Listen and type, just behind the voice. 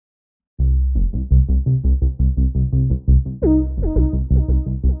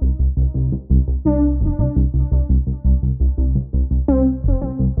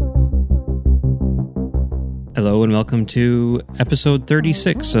Hello and welcome to episode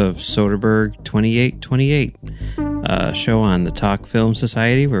 36 of Soderbergh 2828, a show on the Talk Film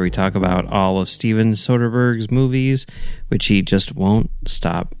Society where we talk about all of Steven Soderbergh's movies, which he just won't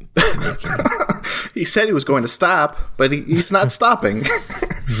stop making. He said he was going to stop, but he's not stopping.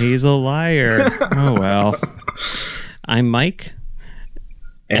 He's a liar. Oh, well. I'm Mike,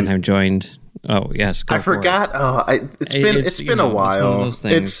 and I'm joined... Oh yes, I forgot. It's been a while.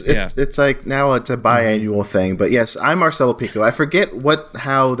 It's like now it's a biannual thing. But yes, I'm Marcelo Pico. I forget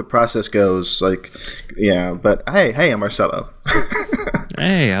how the process goes. Like, yeah. But hey, I'm Marcelo.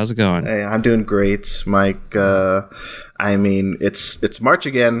 Hey, how's it going? Hey, I'm doing great, Mike. I mean, it's March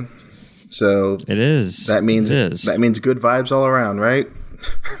again, so it is. That means good vibes all around, right?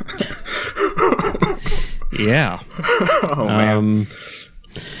 Yeah. Oh man.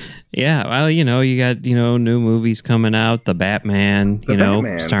 Yeah, well, you got, new movies coming out. The Batman,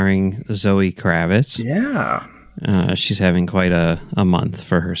 starring Zoë Kravitz. Yeah. She's having quite a month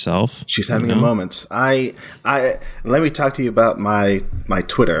for herself. She's having a moment. I let me talk to you about my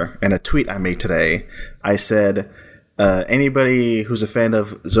Twitter and a tweet I made today. I said, anybody who's a fan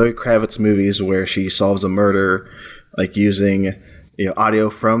of Zoë Kravitz movies where she solves a murder, like using audio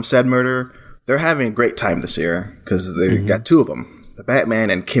from said murder, they're having a great time this year because they've got two of them. The Batman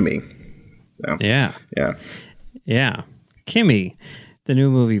and KIMI. So, yeah. KIMI, the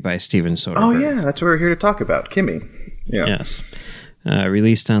new movie by Steven Soderbergh. Oh, yeah. That's what we're here to talk about. KIMI. Yeah. Yes.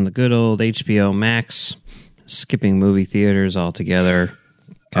 Released on the good old HBO Max, skipping movie theaters altogether.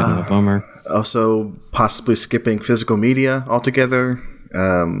 Kind of a bummer. Also, possibly skipping physical media altogether,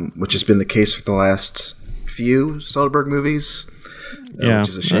 which has been the case for the last few Soderbergh movies. Which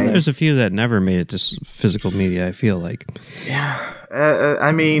is a shame. There's a few that never made it to physical media, I feel like. Yeah.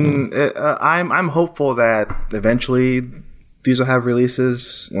 I'm hopeful that eventually these will have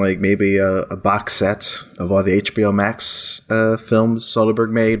releases, like maybe a box set of all the HBO Max films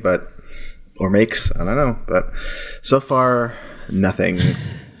Soderbergh made, or makes. I don't know. But so far, nothing.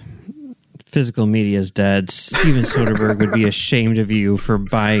 Physical media is dead. Steven Soderbergh would be ashamed of you for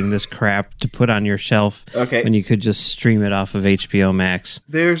buying this crap to put on your shelf when you could just stream it off of HBO Max.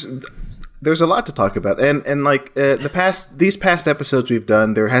 There's a lot to talk about, and like these past episodes we've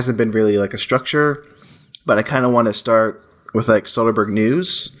done, there hasn't been really like a structure, but I kind of want to start with like Soderbergh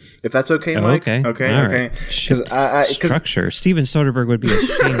news. If that's okay, Mike. Okay. Structure. Steven Soderbergh would be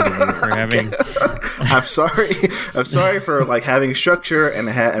ashamed of you for having. I'm sorry for like having structure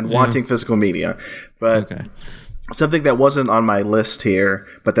and wanting physical media, but something that wasn't on my list here,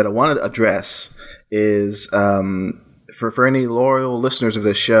 but that I wanted to address is for any loyal listeners of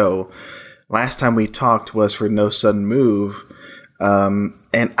this show. Last time we talked was for No Sudden Move.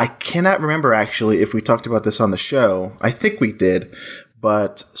 And I cannot remember actually if we talked about this on the show. I think we did.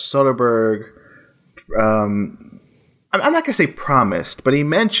 But Soderbergh, I'm not going to say promised, but he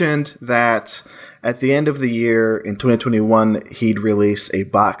mentioned that at the end of the year in 2021, he'd release a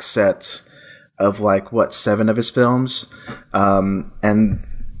box set of 7 of his films. And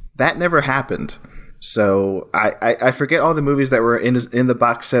that never happened. So I forget all the movies that were in the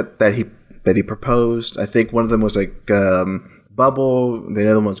box set that he proposed. I think one of them was Bubble. The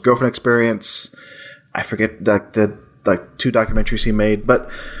other one was Girlfriend Experience. I forget the 2 documentaries he made, but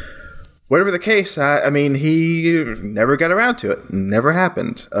whatever the case, I mean, he never got around to it. Never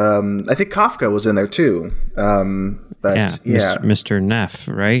happened. I think Kafka was in there too. Mr. Neff,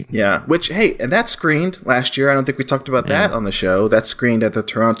 right? Yeah. Which, hey, and that screened last year. I don't think we talked about that on the show. That screened at the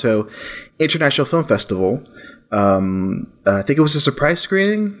Toronto International Film Festival. I think it was a surprise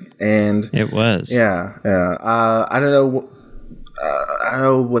screening, and it was. Yeah. I don't know. I don't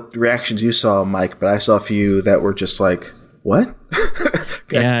know what reactions you saw, Mike, but I saw a few that were just like, what?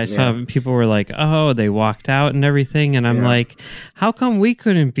 I saw people were like, oh, they walked out and everything. And I'm like, how come we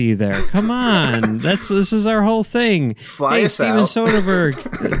couldn't be there? Come on. This is our whole thing. Fly us Steven out.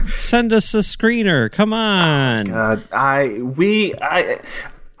 Soderbergh, send us a screener. Come on. Oh, God.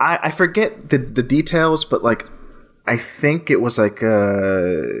 I forget the details, but I think it was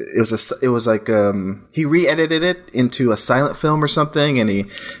he re-edited it into a silent film or something, and he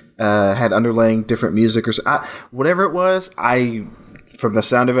had underlaying different music or whatever it was. From the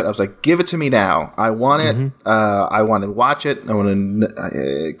sound of it, I was like, "Give it to me now! I want it. I want to watch it. I want to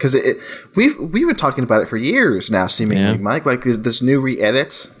because we've been talking about it for years now, seemingly, Mike. Like this new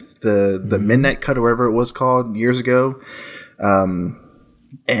re-edit, the Midnight Cut or whatever it was called years ago,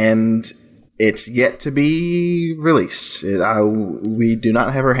 and it's yet to be released. We do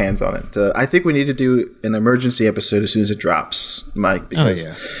not have our hands on it. I think we need to do an emergency episode as soon as it drops, Mike, because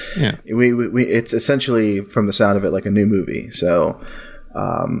we it's essentially, from the sound of it, like a new movie. So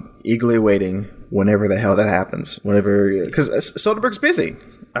eagerly waiting. whenever the hell that happens. Whenever, because Soderbergh's busy.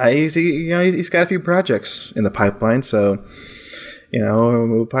 He's got a few projects in the pipeline, so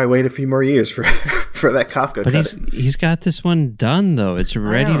we'll probably wait a few more years for that Kafka. But he's got this one done though; it's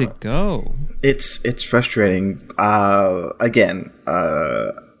ready to go. It's frustrating. Again,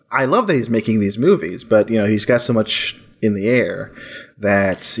 I love that he's making these movies, but he's got so much in the air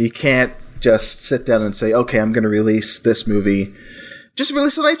that he can't just sit down and say, "Okay, I'm going to release this movie." Just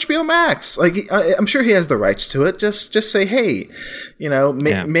release it on HBO Max. Like, I'm sure he has the rights to it. Just say, hey,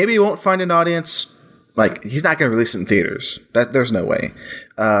 maybe he won't find an audience. Like, he's not going to release it in theaters. There's no way.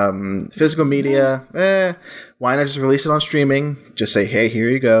 Physical media, why not just release it on streaming? Just say, hey, here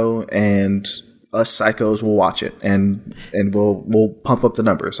you go, and us psychos will watch it, and we'll pump up the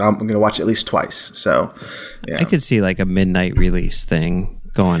numbers. I'm going to watch it at least twice. So, I could see like a midnight release thing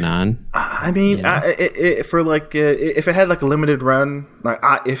going on. I mean, if it had like a limited run, like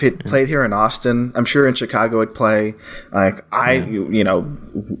if it played here in Austin, I'm sure in Chicago it'd play. Like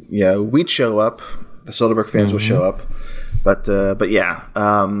we'd show up. The Soderbergh fans will show up, but yeah,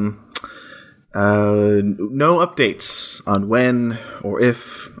 no updates on when or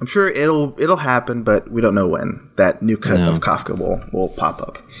if. I'm sure it'll happen, but we don't know when that new cut of Kafka will pop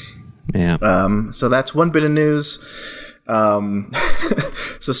up. Yeah. So that's one bit of news.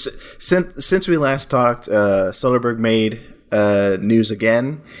 So since we last talked, Soderbergh made news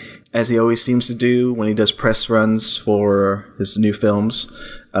again, as he always seems to do when he does press runs for his new films.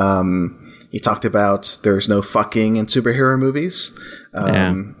 He talked about there's no fucking in superhero movies.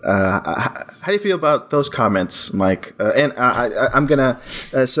 How do you feel about those comments, Mike? And I'm gonna.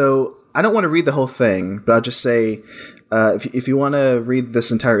 So I don't want to read the whole thing, but I'll just say, if you want to read this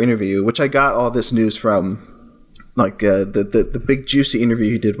entire interview, which I got all this news from. Like the big juicy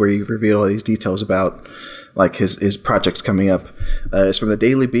interview he did where he revealed all these details about like his projects coming up is from the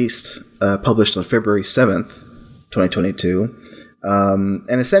Daily Beast, published on February 7th, 2022.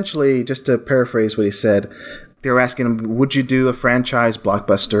 And essentially, just to paraphrase what he said, they were asking him, would you do a franchise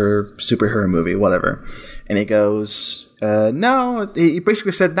blockbuster superhero movie, whatever? And he goes, no. He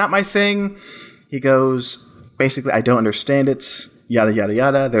basically said, not my thing. He goes, basically, I don't understand it. Yada, yada,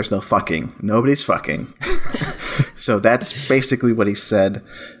 yada. There's no fucking. Nobody's fucking. So that's basically what he said.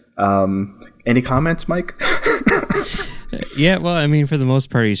 Any comments, Mike? Yeah, well, I mean, for the most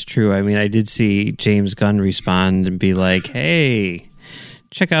part, he's true. I mean, I did see James Gunn respond and be like, hey,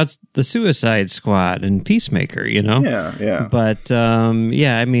 check out the Suicide Squad and Peacemaker, Yeah. But,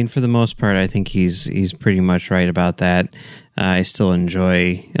 I mean, for the most part, I think he's pretty much right about that. I still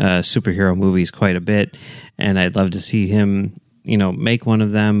enjoy superhero movies quite a bit, and I'd love to see him make one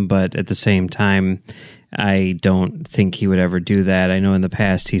of them, but at the same time, I don't think he would ever do that. I know in the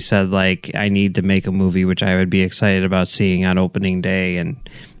past he said, like, I need to make a movie which I would be excited about seeing on opening day, and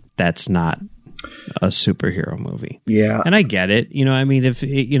that's not a superhero movie. Yeah. And I get it. I mean, if,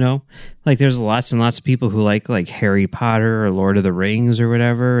 like, there's lots and lots of people who like Harry Potter or Lord of the Rings or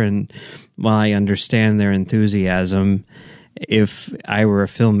whatever, and while I understand their enthusiasm, if I were a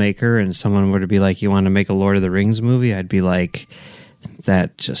filmmaker and someone were to be like, you want to make a Lord of the Rings movie, I'd be like,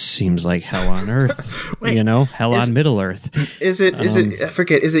 that just seems like hell on earth. Wait, hell on Middle Earth. Is it I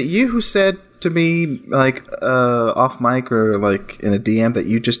forget, is it you who said to me, like, off mic or like in a DM that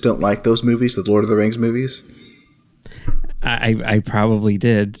you just don't like those movies, the Lord of the Rings movies? I probably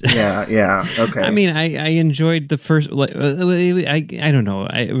did. Yeah. Okay. I mean, I enjoyed the first. I don't know.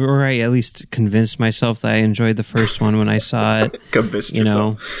 Or I at least convinced myself that I enjoyed the first one when I saw it. Convinced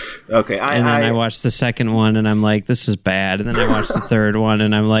yourself. Okay. And then I watched the second one, and I'm like, this is bad. And then I watched the third one,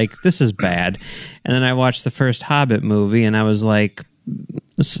 and I'm like, this is bad. And then I watched the first Hobbit movie, and I was like,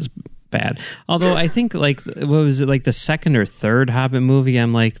 this is bad. Although I think, like, what was it, like the second or third Hobbit movie,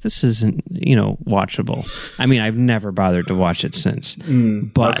 I'm like, this isn't, watchable. I mean, I've never bothered to watch it since.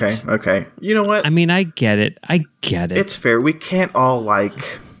 But okay. You know what? I mean, I get it. It's fair. We can't all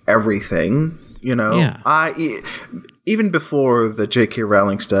like everything, Yeah. Even before the J.K.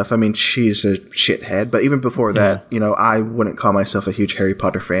 Rowling stuff, I mean, she's a shithead. But even before that, I wouldn't call myself a huge Harry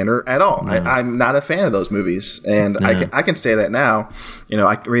Potter fan at all. No. I'm not a fan of those movies, and I can say that now.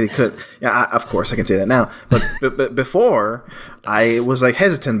 I really could. Yeah, of course I can say that now. But before, I was like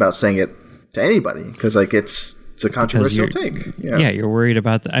hesitant about saying it to anybody because like it's a controversial take. Yeah, you're worried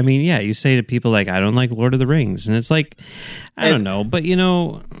about I mean, you say to people like, I don't like Lord of the Rings, and it's like, I don't know, but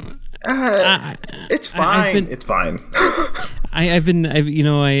it's fine. It's fine.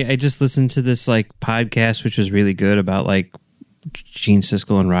 I just listened to this like podcast, which was really good about like Gene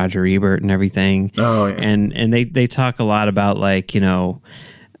Siskel and Roger Ebert and everything. Oh, yeah. And they talk a lot about like,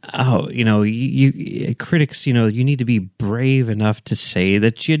 oh, you critics, you need to be brave enough to say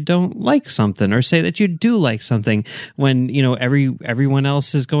that you don't like something or say that you do like something when, everyone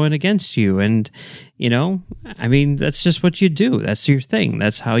else is going against you. And, I mean, that's just what you do. That's your thing.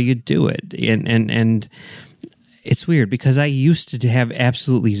 That's how you do it. And it's weird because I used to have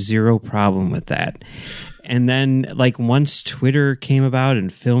absolutely zero problem with that. And then, like, once Twitter came about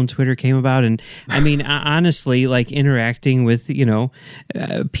and film Twitter came about, and I mean, honestly, like, interacting with,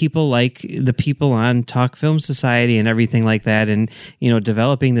 people like the people on Talk Film Society and everything like that, and,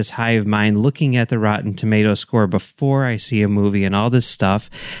 developing this hive mind, looking at the Rotten Tomato score before I see a movie and all this stuff,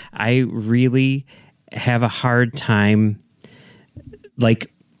 I really have a hard time,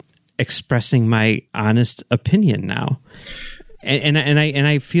 like, expressing my honest opinion now. And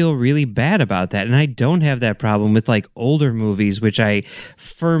I feel really bad about that. And I don't have that problem with like older movies, which I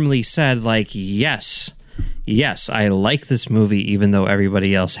firmly said, like, yes, I like this movie, even though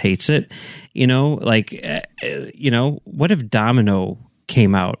everybody else hates it. What if Domino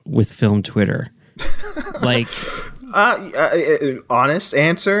came out with Film Twitter? Like, honest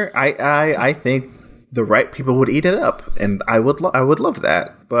answer, I think the right people would eat it up, and I would love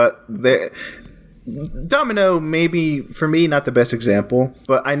that. But Domino, maybe for me, not the best example,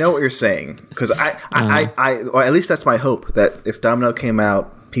 but I know what you're saying because or at least that's my hope, that if Domino came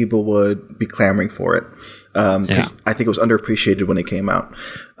out, people would be clamoring for it because I think it was underappreciated when it came out.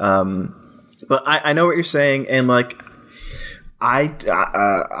 But I know what you're saying, and like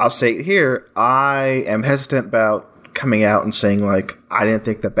I'll say it here, I am hesitant about coming out and saying like I didn't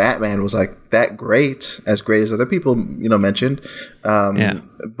think that Batman was like that great as other people mentioned,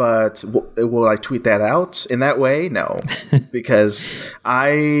 but will I tweet that out in that way? No, because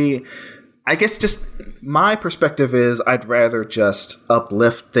I guess just my perspective is I'd rather just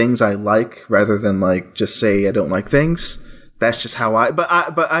uplift things I like rather than like just say I don't like things. That's just how but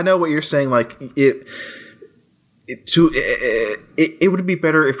I know what you're saying. Like it would be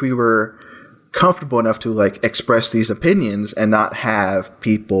better if we were comfortable enough to like express these opinions and not have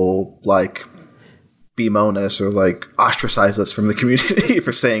people like bemoan us or like ostracize us from the community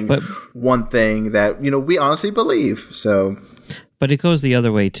for saying one thing that we honestly believe. So, but it goes the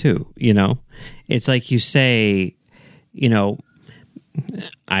other way too. It's like you say,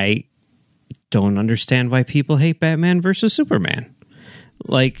 I don't understand why people hate Batman versus Superman.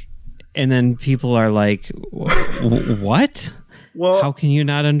 Like, and then people are like, what? Well, how can you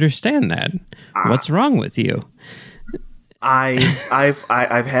not understand that? What's wrong with you? I've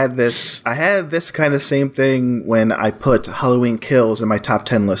had this. I had this kind of same thing when I put Halloween Kills in my top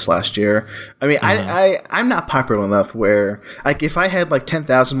 10 list last year. I mean, I'm not popular enough where like if I had like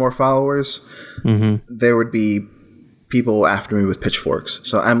 10,000 more followers, there would be people after me with pitchforks.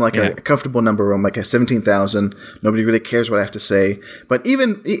 So I'm like a comfortable number. I'm like a 17,000. Nobody really cares what I have to say. But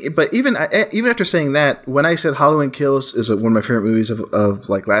even after saying that, when I said Halloween Kills is one of my favorite movies of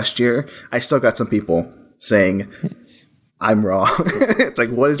like last year, I still got some people saying I'm wrong. It's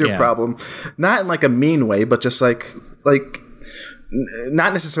like, what is your problem? Not in like a mean way, but just like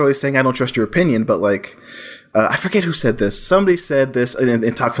not necessarily saying I don't trust your opinion, but like I forget who said this. Somebody said this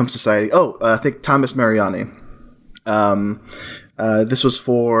in Talk Film Society. I think Thomas Mariani. This was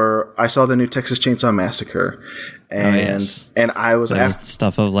for I saw the new Texas Chainsaw Massacre, and I was the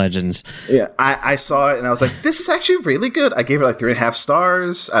stuff of legends. Yeah, I saw it and I was like, this is actually really good. I gave it like 3.5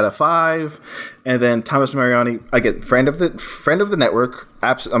 stars out of 5. And then Thomas Mariani, I get friend of the network.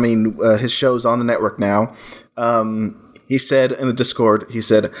 His show's on the network now. He said in the Discord,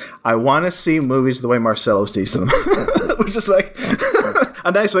 I want to see movies the way Marcelo sees them, which is like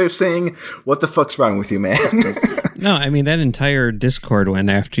a nice way of saying, what the fuck's wrong with you, man? No, I mean, that entire Discord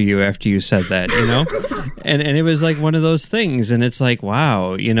went after you said that, and it was like one of those things, and it's like,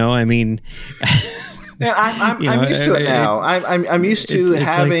 wow, I mean, yeah, I'm used to it now. I'm used to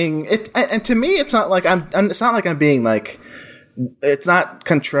having like, it, and to me, it's not like it's not like I'm being like, it's not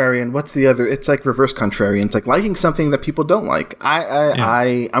contrarian. What's the other? It's like reverse contrarian. It's like liking something that people don't like.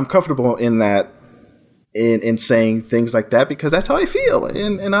 I'm comfortable in that. In saying things like that because that's how I feel,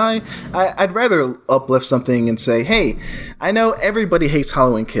 and I'd rather uplift something and say, hey, I know everybody hates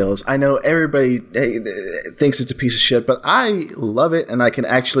Halloween Kills, I know everybody thinks it's a piece of shit, but I love it and I can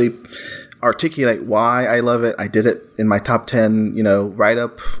actually articulate why I love it. I did it in my top 10 write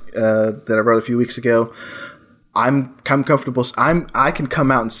up that I wrote a few weeks ago. I'm comfortable. I can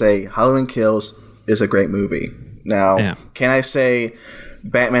come out and say Halloween Kills is a great movie. Now, Can I say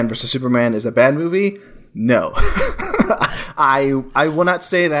Batman vs Superman is a bad movie? No. I will not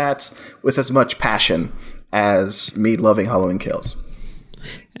say that with as much passion as me loving Halloween Kills.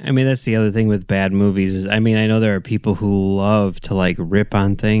 I mean, that's the other thing with bad movies is, I mean, I know there are people who love to like rip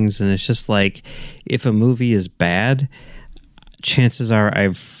on things, and it's just like, if a movie is bad, chances are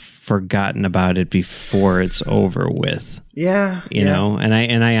I've forgotten about it before it's over with. Yeah. You know, and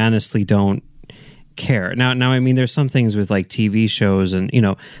I honestly don't care. Now, I mean, there's some things with like TV shows and, you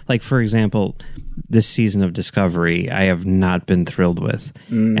know, like for example, this season of Discovery, I have not been thrilled with.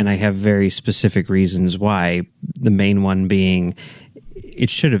 And I have very specific reasons why. The main one being, it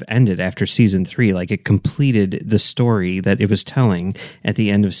should have ended after season 3. Like, it completed the story that it was telling at the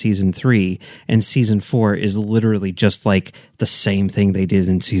end of season 3, and season 4 is literally just like the same thing they did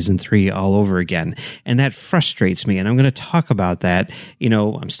in season 3 all over again. And that frustrates me. And I'm going to talk about that. You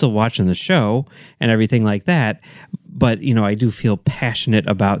know, I'm still watching the show and everything like that. But, you know, I do feel passionate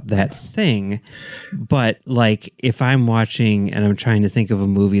about that thing. But, like, if I'm watching and I'm trying to think of a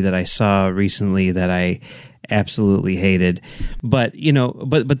movie that I saw recently that I absolutely hated, but you know,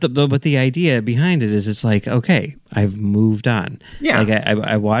 but the idea behind it is, it's like, okay, I've moved on. Yeah, like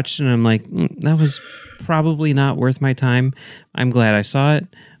I watched it and I'm like, that was probably not worth my time. I'm glad I saw it.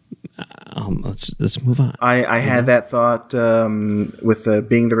 Let's move on. I had that thought with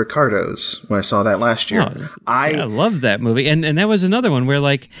Being the Ricardos when I saw that last year. I love that movie, and that was another one where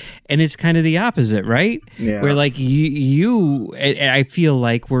like, and it's kind of the opposite, right? Yeah. Where like I feel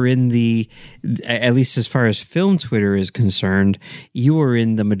like we're in the, at least as far as film Twitter is concerned, you were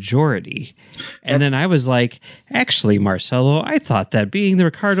in the majority. And then I was like, actually, Marcelo, I thought that Being the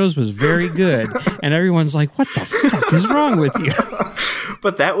Ricardos was very good. And everyone's like, what the fuck is wrong with you?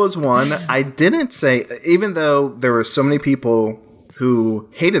 But that was one I didn't say, even though there were so many people who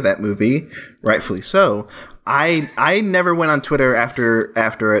hated that movie, rightfully so. I never went on Twitter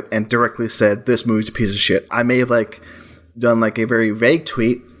after it and directly said, this movie's a piece of shit. I may have like done like a very vague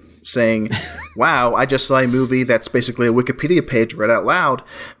tweet saying, wow, I just saw a movie that's basically a Wikipedia page read out loud,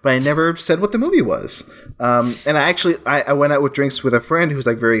 but I never said what the movie was. And I went out with drinks with a friend who's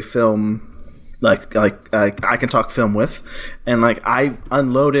like very film, like I can talk film with, and like I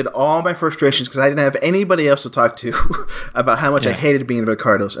unloaded all my frustrations because I didn't have anybody else to talk to about how much I hated Being the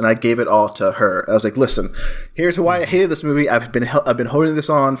Ricardos, and I gave it all to her. I was like, listen, here's why I hated this movie. I've been holding this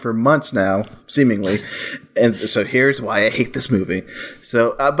on for months now, seemingly, and so here's why I hate this movie.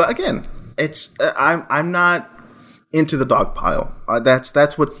 So, but again, it's I'm not into the dog pile.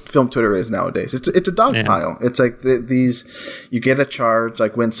 That's what film Twitter is nowadays. It's a dog pile. It's like these, you get a charge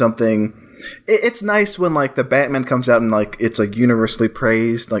like when something. It's nice when like the Batman comes out and like it's like universally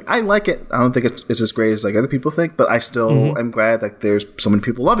praised. Like I like it. I don't think it's as great as like other people think, but I still am glad that there's so many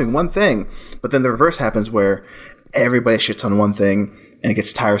people loving one thing. But then the reverse happens where everybody shits on one thing and it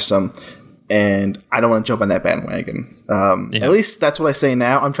gets tiresome. And I don't want to jump on that bandwagon. At least that's what I say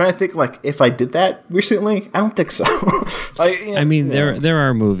now. I'm trying to think like if I did that recently. I don't think so. I mean, there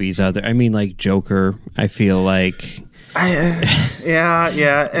are movies out there. I mean, like Joker. I feel like. I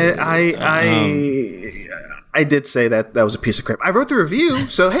did say that was a piece of crap. I wrote the review,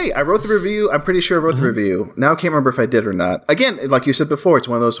 so hey, I wrote the review. I'm pretty sure I wrote the review. Now I can't remember if I did or not. Again, like you said before, it's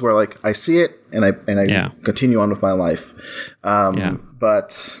one of those where like I see it and I continue on with my life.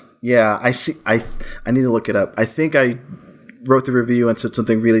 But yeah, I see. I need to look it up. I think I wrote the review and said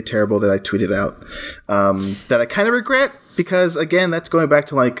something really terrible that I tweeted out that I kind of regret because again, that's going back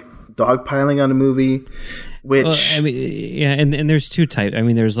to like dogpiling on a movie. Which I mean, and there's two types. I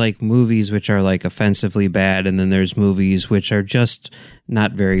mean, there's like movies which are like offensively bad, and then there's movies which are just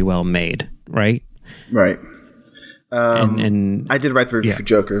not very well made, right? Right. And I did write the review for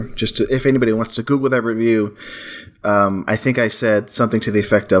Joker. Just to, if anybody wants to Google that review, I think I said something to the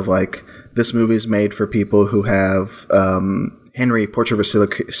effect of like, "This movie is made for people who have Henry, Portrait of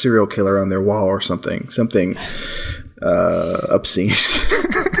a Serial Killer on their wall, or something obscene."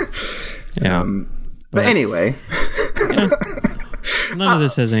 But anyway. None of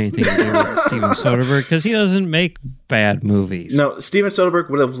this has anything to do with Steven Soderbergh because he doesn't make bad movies. No, Steven Soderbergh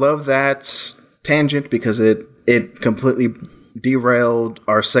would have loved that tangent because it completely derailed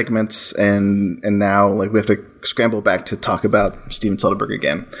our segments and now like we have to scramble back to talk about Steven Soderbergh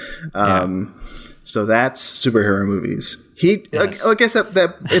again. So that's superhero movies. Yes. I guess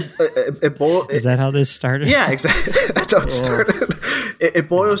it boils. Is that how this started? Yeah, exactly. That's how it started. It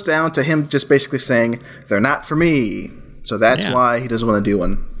boils down to him just basically saying they're not for me. So that's why he doesn't want to do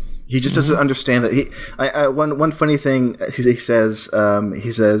one. He just doesn't understand it. One funny thing he says.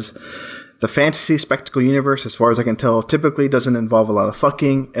 The fantasy spectacle universe, as far as I can tell, typically doesn't involve a lot of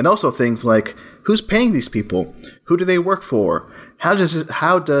fucking, and also things like who's paying these people, who do they work for, how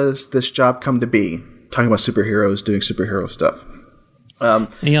does this job come to be? Talking about superheroes doing superhero stuff.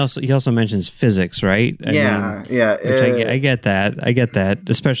 He also mentions physics, right? Yeah. Which I get that,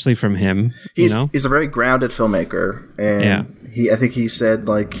 especially from him. He's a very grounded filmmaker, and I think he said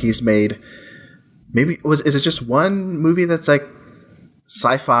like he's made is it just one movie that's like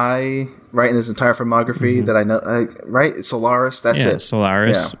sci-fi, right, in his entire filmography that I know, right? Solaris, that's it.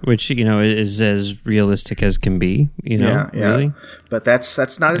 Solaris, which is as realistic as can be. Really. But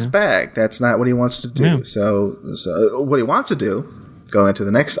that's not his bag. That's not what he wants to do. Yeah. So what he wants to do, going into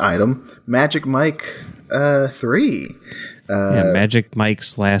the next item, Magic Mike 3. Magic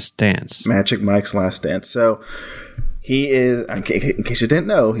Mike's Last Dance. Magic Mike's Last Dance. So he is, in case you didn't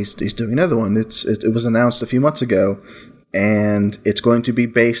know, he's doing another one. It was announced a few months ago, and it's going to be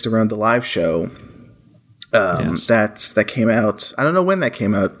based around the live show that came out. I don't know when that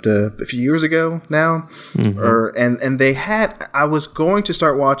came out, a few years ago now, and they had. I was going to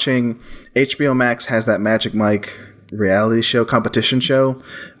start watching. HBO Max has that Magic Mike reality show, competition show,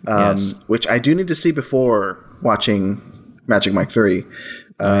 which I do need to see before watching Magic Mike 3.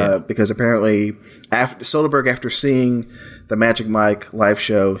 Because apparently Soderbergh, after seeing the Magic Mike live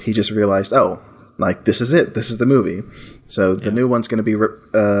show, he just realized, this is it. This is the movie. So the new one's going to be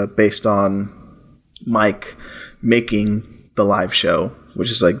based on Mike making the live show, which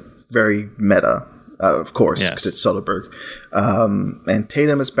is like very meta, of course, because it's Soderbergh. And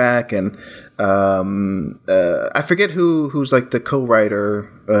Tatum is back, and I forget who's like the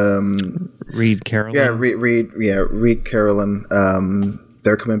co-writer. Reed Carolyn. Yeah, Reed Carolyn.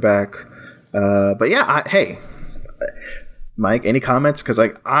 They're coming back. But yeah, hey, Mike, any comments? Because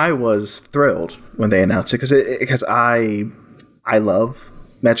I was thrilled when they announced it because I love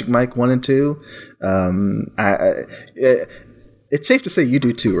Magic Mike 1 and 2. It's safe to say you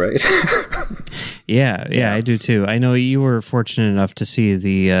do too, right? Yeah, I do too. I know you were fortunate enough to see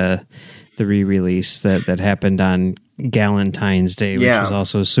the re-release that happened on Galentine's Day, which was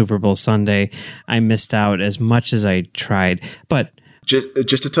also Super Bowl Sunday. I missed out as much as I tried, but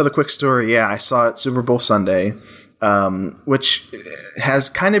just to tell the quick story, I saw it Super Bowl Sunday, which has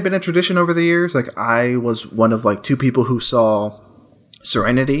kind of been a tradition over the years. Like, I was one of like two people who saw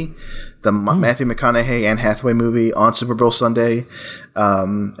Serenity, the Matthew McConaughey, Anne Hathaway movie, on Super Bowl Sunday,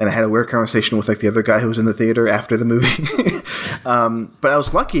 and I had a weird conversation with like the other guy who was in the theater after the movie. But I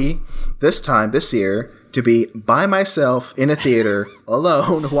was lucky this year, to be by myself in a theater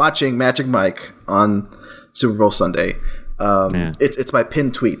alone watching Magic Mike on Super Bowl Sunday. It's my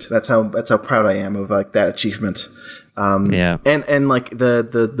pinned tweet. That's how proud I am of like that achievement. And like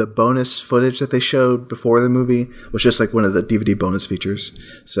the bonus footage that they showed before the movie was just like one of the DVD bonus features.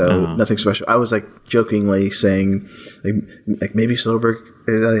 So nothing special. I was like jokingly saying like maybe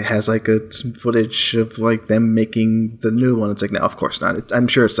Soderbergh has like some footage of like them making the new one. It's like, no, of course not. I'm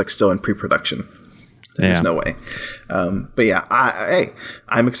sure it's like still in pre-production. There's no way. But yeah,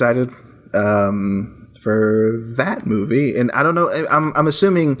 I'm excited. For that movie, and I don't know. I'm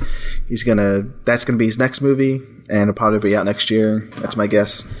assuming that's gonna be his next movie, and it'll probably be out next year. That's my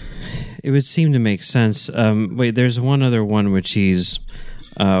guess. It would seem to make sense. Wait, there's one other one which he's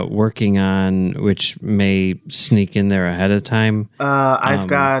working on, which may sneak in there ahead of time. I've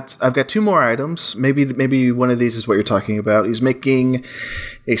got two more items. Maybe one of these is what you're talking about. He's making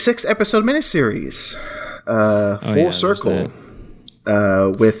a 6-episode miniseries, Full Circle,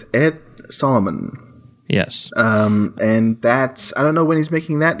 with Ed Solomon. Yes. And that's, I don't know when he's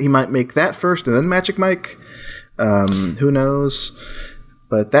making that. He might make that first and then Magic Mike. Who knows?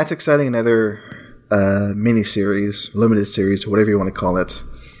 But that's exciting. Another mini-series, limited series, whatever you want to call it,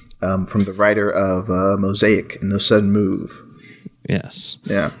 from the writer of Mosaic and No Sudden Move. Yes.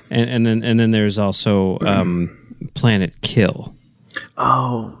 Yeah. And then there's also Planet Kill.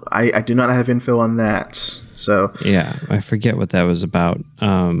 Oh, I do not have info on that. So yeah, I forget what that was about.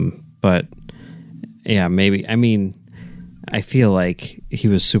 But yeah, maybe. I mean, I feel like he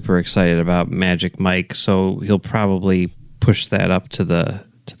was super excited about Magic Mike, so he'll probably push that up to the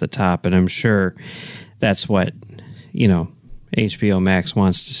top, and I'm sure that's what HBO Max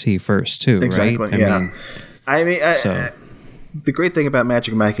wants to see first too. Exactly. Right? I mean, the great thing about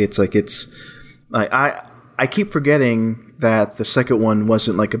Magic Mike, it's like I keep forgetting that the second one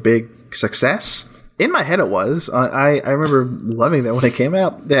wasn't like a big success. In my head, it was. I remember loving that when it came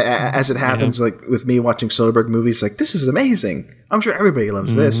out. As it happens, like with me watching Soderbergh movies, like, this is amazing. I'm sure everybody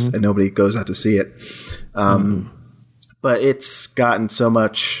loves this, and nobody goes out to see it. But it's gotten so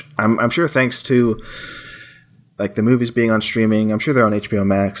much. I'm sure thanks to like the movies being on streaming. I'm sure they're on HBO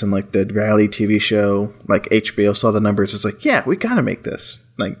Max, and like the reality TV show. Like HBO saw the numbers. It's like, yeah, we gotta make this.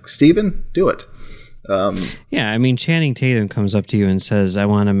 Like, Steven, do it. Yeah, I mean, Channing Tatum comes up to you and says, I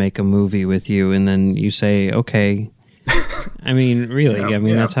want to make a movie with you, and then you say, okay, I mean, really, I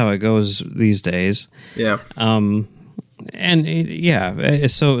mean, that's how it goes these days. Yeah. So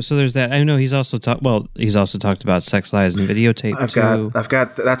there's that. I know he's also talked about sex, lies, and videotape. I've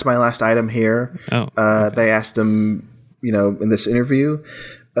got that's my last item here. Oh, okay. They asked him, in this interview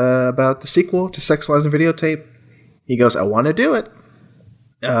about the sequel to Sex, Lies, and Videotape. He goes, "I want to do it."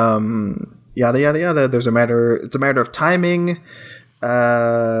 Yada yada yada. It's a matter of timing.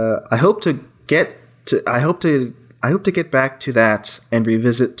 I hope to get back to that and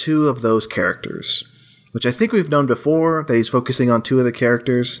revisit 2 of those characters, which I think we've known before that he's focusing on 2 of the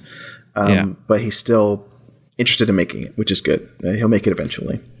characters. But he's still interested in making it, which is good. He'll make it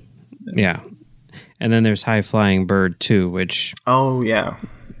eventually. Yeah. And then there's High Flying Bird 2, which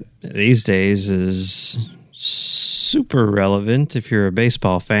these days is super relevant if you're a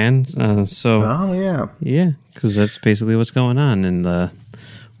baseball fan. Yeah, because that's basically what's going on in the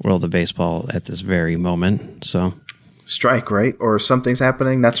world of baseball at this very moment. So strike, right? Or something's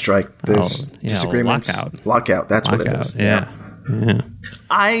happening. Not strike. There's disagreements. Lockout. That's what it is. Yeah.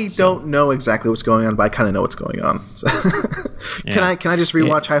 I don't know exactly what's going on, but I kind of know what's going on. So can I just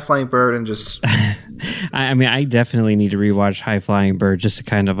rewatch High Flying Bird and just? I mean, I definitely need to rewatch High Flying Bird just to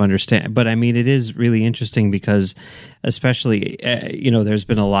kind of understand. But I mean, it is really interesting because, especially, there's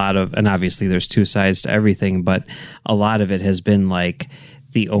been a lot of, and obviously there's 2 sides to everything, but a lot of it has been like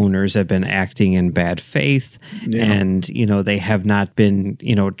the owners have been acting in bad faith, and they have not been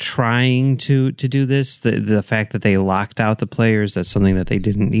trying to do this. The fact that they locked out the players, that's something that they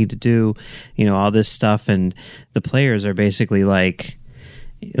didn't need to do. All this stuff, and the players are basically like,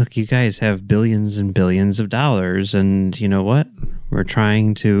 look, you guys have billions and billions of dollars, and you know what? We're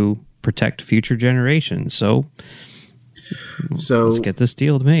trying to protect future generations. So let's get this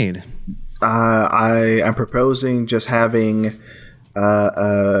deal made. I'm proposing just having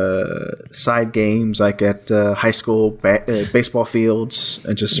side games like at high school baseball fields,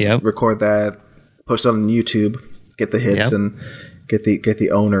 and just record that, post it on YouTube, get the hits, and get the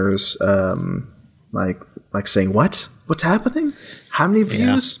owners like saying, what's happening? How many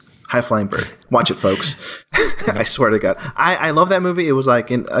views? High Flying Bird. Watch it, folks. I swear to God. I love that movie. It was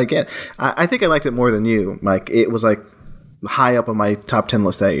like, I think I liked it more than you, Mike. It was like high up on my top 10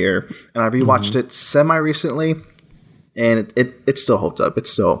 list that year. And I rewatched it semi-recently, and it still holds up. It's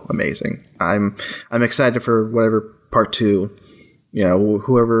still amazing. I'm excited for whatever part 2,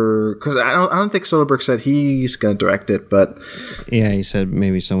 whoever, because I don't think Soderbergh said he's going to direct it, but he said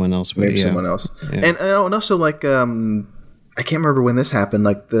maybe someone else would. Someone else. And also like I can't remember when this happened.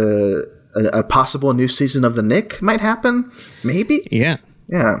 Like a possible new season of The Knick might happen. Maybe. Yeah.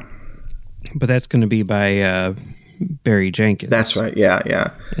 But that's going to be by Barry Jenkins. That's right.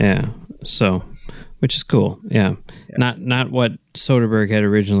 Yeah. So, which is cool. Yeah. Not what Soderbergh had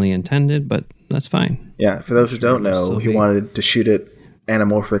originally intended, but that's fine. Yeah. For those who don't know, he wanted to shoot it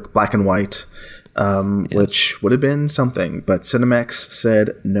anamorphic, black and white, which would have been something, but Cinemax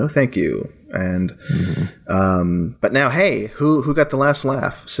said no, thank you. And but now, hey, who got the last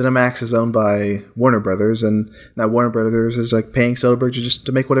laugh? Cinemax is owned by Warner Brothers, and now Warner Brothers is like paying Soderbergh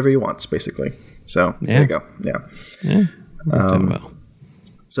to make whatever he wants, basically. So there you go. Yeah.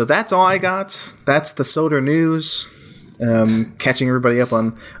 So that's all I got. That's the SoderNews. Catching everybody up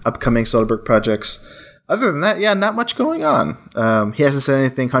on upcoming Soderbergh projects. Other than that, not much going on. He hasn't said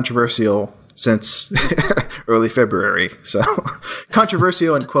anything controversial since early February. So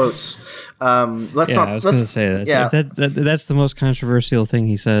controversial in quotes. I was going to say that. Yeah. If that's the most controversial thing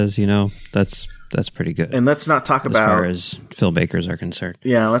he says, that's pretty good. And let's not talk about, as far as filmmakers are concerned.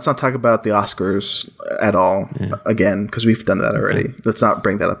 Yeah, let's not talk about the Oscars at all again, because we've done that already. Okay. Let's not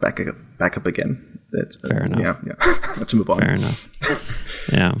bring that up back up again. Fair enough. Yeah. Let's move on. Fair enough.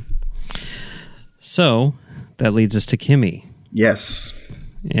 Yeah. So that leads us to KIMI. Yes.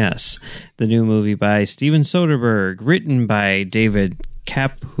 The new movie by Steven Soderbergh, written by David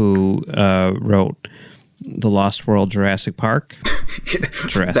Koepp, who wrote The Lost World, Jurassic Park.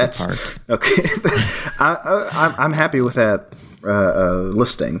 Park. Okay. I'm happy with that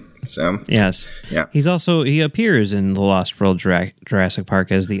listing. So yes. Yeah. He appears in The Lost World, Jurassic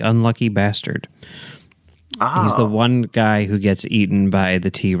Park as the unlucky bastard. Oh. He's the one guy who gets eaten by the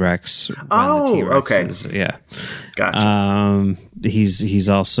T-Rex. Okay. Yeah. Gotcha. He's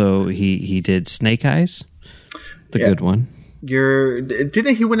also he did Snake Eyes, the good one.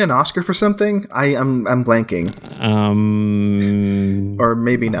 Didn't he win an Oscar for something? I'm blanking. Or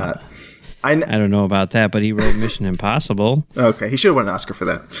maybe not. I don't know about that, but he wrote Mission Impossible. Okay, he should have won an Oscar for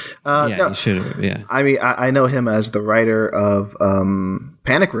that. He should have. Yeah. I mean, I know him as the writer of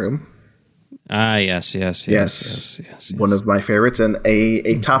Panic Room. Yes. One of my favorites, and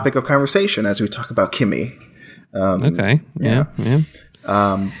a topic of conversation as we talk about KIMI. Okay. Yeah.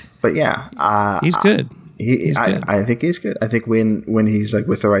 But yeah, he's good. He's good. I think he's good. I think when he's like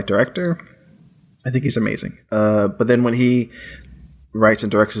with the right director, I think he's amazing. But then when he writes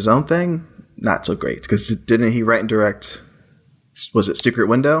and directs his own thing, not so great. Because didn't he write and direct? Was it Secret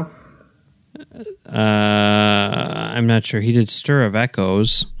Window? I'm not sure. He did Stir of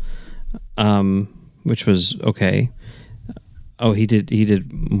Echoes, which was okay. Oh, he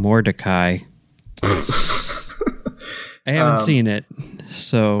did Mordecai. I haven't seen it,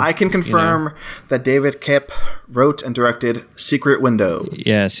 so I can confirm that David Koepp wrote and directed Secret Window.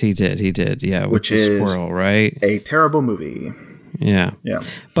 Yes, he did. He did. Yeah, which is Squirrel, right? A terrible movie. Yeah.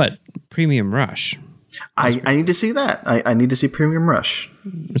 But Premium Rush. I need to see that. I need to see Premium Rush.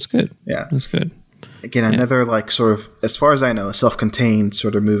 It's good. Yeah, it's good. Again, another like sort of, as far as I know, a self-contained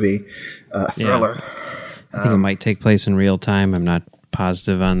sort of movie, thriller. I think it might take place in real time. I'm not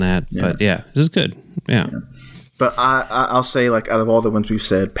positive on that, but yeah, this is good. Yeah. But I'll say, like, out of all the ones we've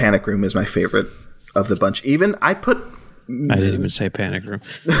said, Panic Room is my favorite of the bunch. Even I didn't even say Panic Room.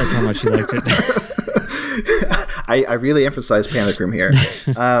 That's how much you liked it. I really emphasize Panic Room here.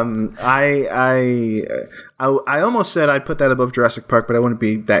 I almost said I'd put that above Jurassic Park, but I wouldn't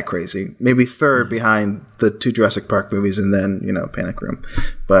be that crazy. Maybe third behind the two Jurassic Park movies, and then Panic Room.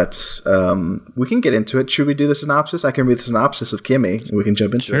 But we can get into it. Should we do the synopsis? I can read the synopsis of KIMI, and we can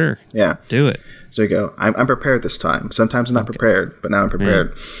jump into it. Sure. Yeah, do it. So there you go. I'm prepared this time. Sometimes I'm not prepared, but now I'm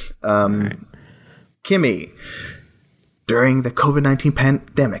prepared. Right. KIMI. During the COVID-19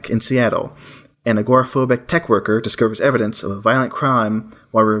 pandemic in Seattle, an agoraphobic tech worker discovers evidence of a violent crime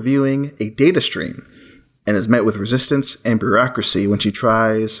while reviewing a data stream and is met with resistance and bureaucracy when she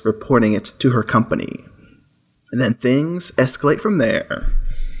tries reporting it to her company. And then things escalate from there.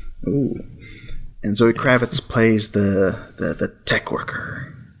 Ooh. And Zoe Kravitz plays the tech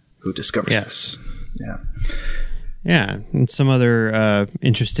worker who discovers this. Yeah. Yeah, and some other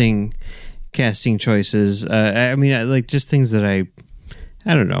interesting casting choices. I mean, like just things that I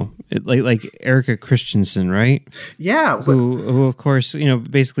don't know, like Erica Christensen, right? Yeah, who of course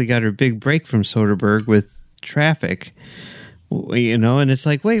basically got her big break from Soderbergh with Traffic. And it's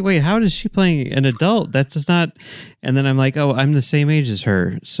like, wait, how does she play an adult? That's just not. And then I'm like, oh, I'm the same age as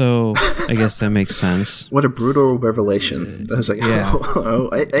her, so I guess that makes sense. What a brutal revelation! I was like,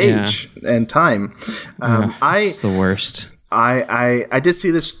 age and time. It's the worst. I did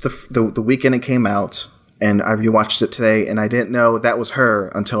see this the weekend it came out, and I rewatched it today, and I didn't know that was her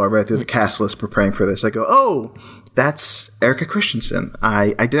until I read through the cast list preparing for this. I go, oh, that's Erica Christensen.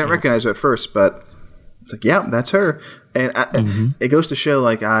 I didn't recognize her at first, but it's like, yeah, that's her. And it goes to show,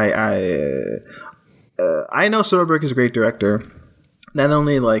 like, I know Soderbergh is a great director, not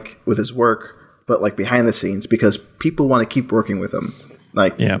only like with his work, but like behind the scenes, because people want to keep working with him.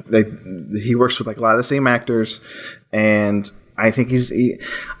 Like, he works with like a lot of the same actors, and I think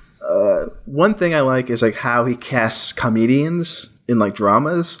one thing I like is like how he casts comedians in like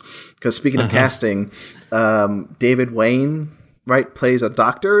dramas. Because speaking of casting, David Wayne, right, plays a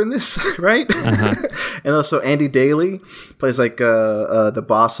doctor in this, right? And also Andy Daly plays like the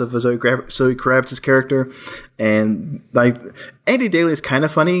boss of Zoe Kravitz's character, and like Andy Daly is kind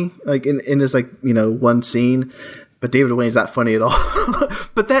of funny, like in his like one scene. But David Wayne's not funny at all.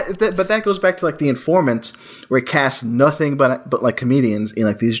 but that goes back to like The Informant, where he casts nothing but like comedians in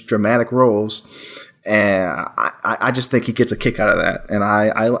like these dramatic roles, and I just think he gets a kick out of that, and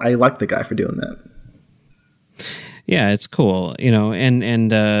I like the guy for doing that. Yeah, it's cool,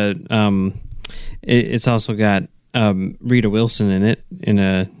 and it's also got Rita Wilson in it in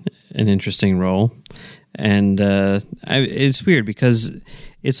an interesting role, and it's weird because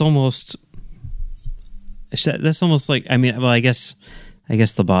it's almost. That's almost like, I mean, well, I guess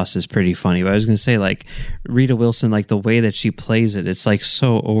The Boss is pretty funny, but I was going to say, like, Rita Wilson, like the way that she plays it, it's like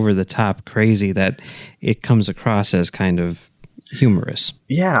so over the top crazy that it comes across as kind of humorous.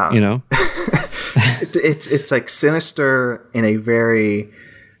 Yeah. It's like sinister in a very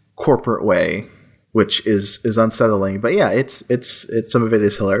corporate way, which is unsettling. But yeah, it's some of it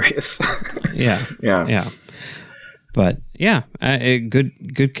is hilarious. Yeah. But yeah, a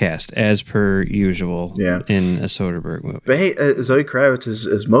good cast as per usual. In a Soderbergh movie. But hey, Zoe Kravitz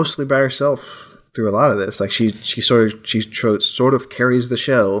is mostly by herself through a lot of this. Like she sort of carries the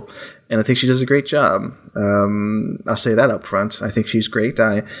show, and I think she does a great job. I'll say that up front. I think she's great.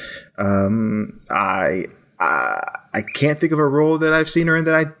 I can't think of a role that I've seen her in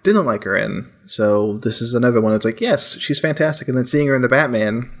that I didn't like her in. So this is another one. It's like, yes, she's fantastic, and then seeing her in The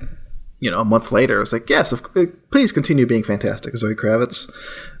Batman. A month later, I was like, yes, please continue being fantastic, Zoe Kravitz.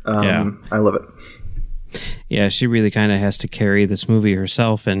 I love it. Yeah, she really kind of has to carry this movie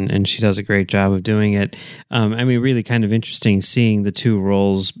herself, and she does a great job of doing it. I mean, really kind of interesting seeing the two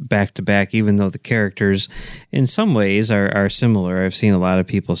roles back to back, even though the characters in some ways are similar. I've seen a lot of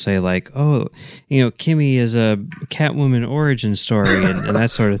people say like, oh, KIMI is a Catwoman origin story and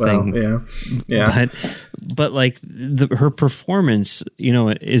that sort of thing. Yeah. But like her performance,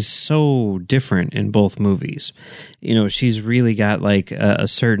 is so different in both movies. She's really got like a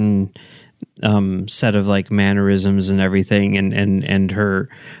certain set of like mannerisms and everything, and her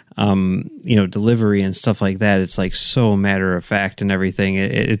delivery and stuff like that. It's like so matter of fact and everything.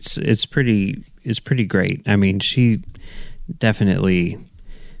 It's pretty great. I mean, she definitely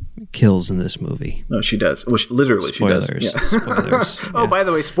kills in this movie. No, she does. Well, literally, spoilers. She does. Yeah. Spoilers. Oh, by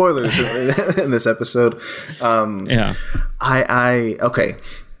the way, spoilers in this episode. Okay.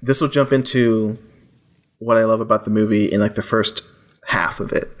 This will jump into what I love about the movie in like the first half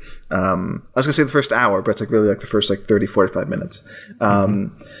of it. I was gonna say the first hour, but it's like really like the first like 30, 45 minutes.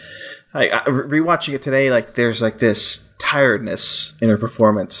 Rewatching it today, like there's like this tiredness in her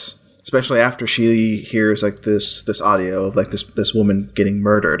performance, especially after she hears like this audio of like this woman getting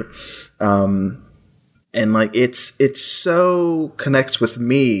murdered. And like it's so connects with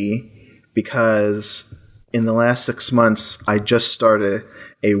me because in the last 6 months I just started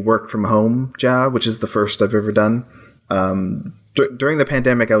a work from home job, which is the first I've ever done. During the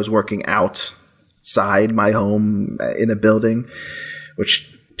pandemic, I was working outside my home in a building,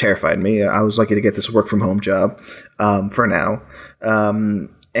 which terrified me. I was lucky to get this work from home job for now.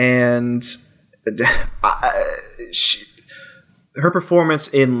 And her performance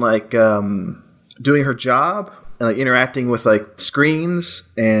in like doing her job and like interacting with like screens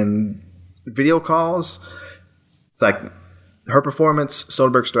and video calls, like her performance,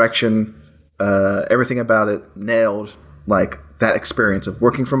 Soderbergh's direction, everything about it nailed like that experience of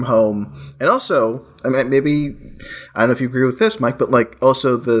working from home. And also, I mean, maybe, I don't know if you agree with this, Mike, but like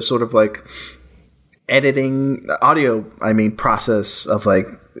also the sort of like editing audio, process of like,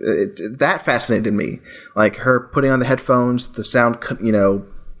 that fascinated me. Like her putting on the headphones, the sound, cutting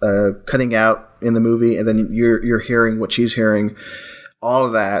out in the movie, and then you're hearing what she's hearing, all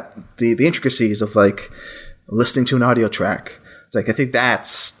of that, the intricacies of like listening to an audio track. It's like, I think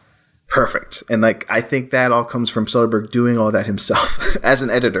that's perfect. And like, I think that all comes from Soderbergh doing all that himself as an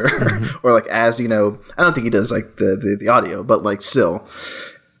editor, or like as, I don't think he does like the audio, but like still,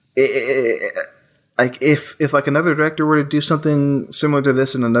 like if like another director were to do something similar to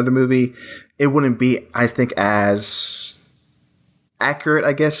this in another movie, it wouldn't be, I think, as accurate,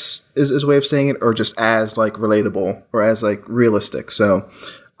 I guess is a way of saying it, or just as like relatable or as like realistic. So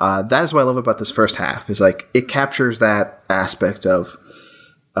that is what I love about this first half, is like it captures that aspect of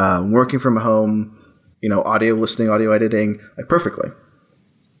working from home, audio listening, audio editing, like perfectly.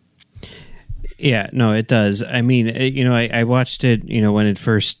 Yeah, no, it does. I mean, I watched it, when it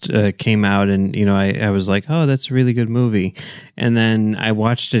first came out, and, I was like, oh, that's a really good movie. And then I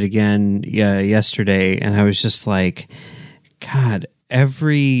watched it again yesterday, and I was just like, God,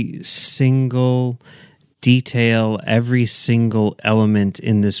 every single detail, every single element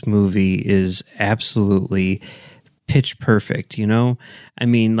in this movie is absolutely pitch perfect, I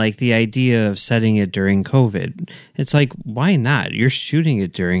mean, like the idea of setting it during COVID, it's like, why not? You're shooting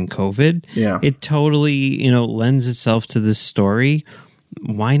it during COVID. Yeah. It totally, lends itself to this story.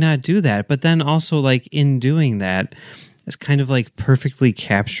 Why not do that? But then also, like, in doing that, it's kind of like perfectly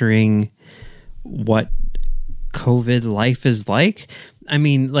capturing what COVID life is like. I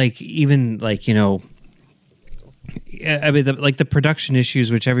mean, like, even like, the production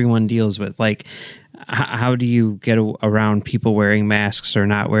issues which everyone deals with, like, how do you get around people wearing masks or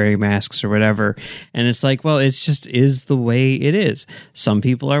not wearing masks or whatever? And it's like, well, it's just is the way it is. Some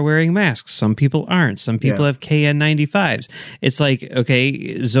people are wearing masks. Some people aren't. Some people have KN95s. It's like,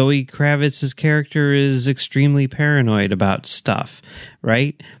 okay, Zoë Kravitz's character is extremely paranoid about stuff,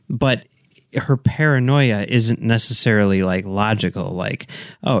 right? But her paranoia isn't necessarily like logical. Like,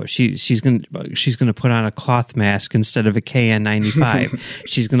 oh, she's gonna put on a cloth mask instead of a KN95.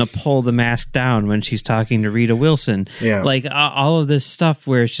 She's gonna pull the mask down when she's talking to Rita Wilson. Yeah, like all of this stuff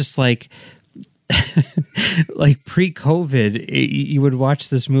where it's just like, like pre-COVID, you would watch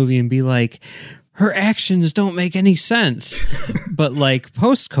this movie and be like, her actions don't make any sense. But like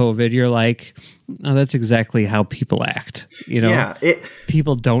post-COVID, you're like, oh, that's exactly how people act.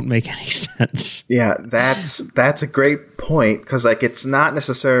 People don't make any sense. Yeah, that's a great point, because like it's not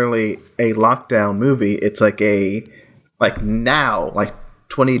necessarily a lockdown movie. It's like a now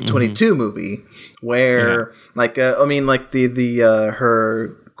 2022 movie where like her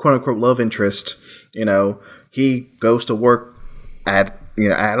quote unquote love interest, he goes to work at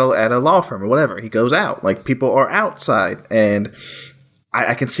at a law firm or whatever. He goes out, like people are outside, and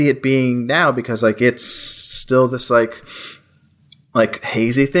I can see it being now because like it's still this like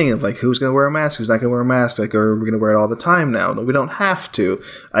hazy thing of like who's going to wear a mask, who's not going to wear a mask, like, or we're going to wear it all the time now. No, we don't have to.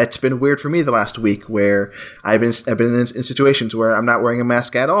 It's been weird for me the last week where I've been in situations where I'm not wearing a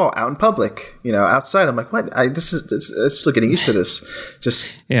mask at all out in public, outside. I'm like, what? I'm still getting used to this. Just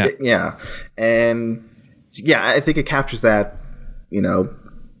yeah. And yeah, I think it captures that,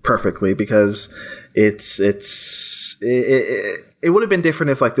 perfectly because it would have been different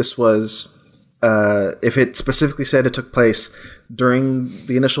if like this was if it specifically said it took place during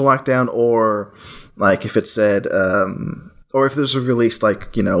the initial lockdown, or like if it said or if this was released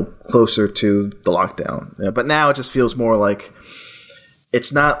like closer to the lockdown. But now it just feels more like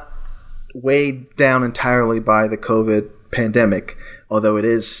it's not weighed down entirely by the COVID pandemic, although it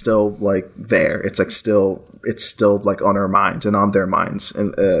is still like there. It's still like on our minds and on their minds,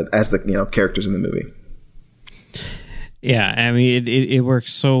 and as the characters in the movie. Yeah, I mean, it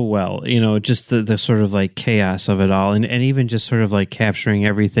works so well, just the sort of like chaos of it all, and even just sort of like capturing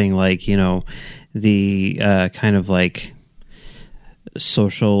everything, like, the kind of like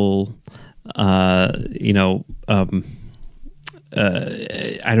social, I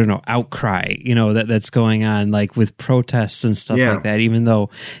don't know, outcry, that's going on, like with protests and stuff like that, even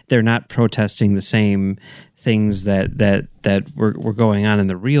though they're not protesting the same things that were going on in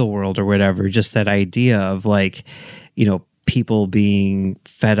the real world or whatever. Just that idea of like, people being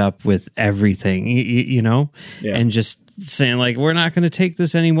fed up with everything, and just saying like, we're not going to take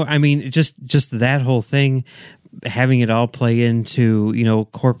this anymore. I mean, just that whole thing, having it all play into,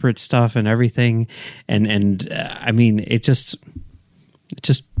 corporate stuff and everything. And I mean, it just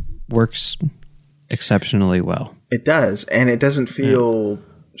works exceptionally well. It does. And it doesn't feel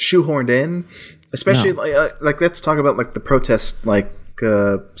shoehorned in, especially like let's talk about like the protest, like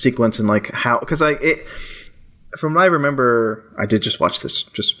sequence and like how, because like from what I remember, I did just watch this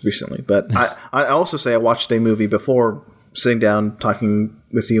just recently, but I also say I watched a movie before sitting down talking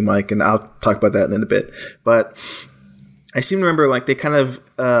with you, Mike, and I'll talk about that in a bit. But I seem to remember like they kind of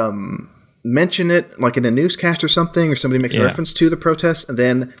mention it like in a newscast or something, or somebody makes a reference to the protest, and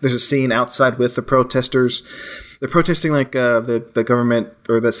then there's a scene outside with the protesters. They're protesting like the government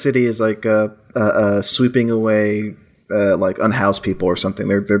or the city is like sweeping away like unhoused people or something.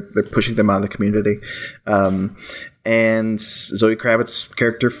 They're pushing them out of the community. And Zoe Kravitz's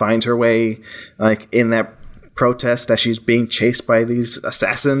character finds her way like in that protest as she's being chased by these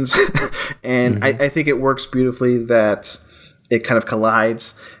assassins. And I think it works beautifully that it kind of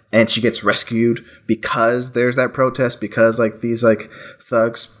collides and she gets rescued because there's that protest, because like these like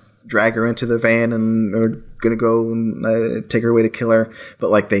thugs drag her into the van and are gonna go and take her away to kill her, but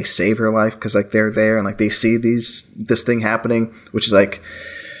like they save her life because like they're there and like they see this thing happening, which is like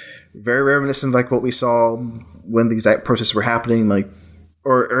very reminiscent of like what we saw when these protests were happening, like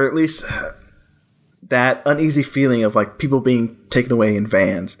or at least that uneasy feeling of like people being taken away in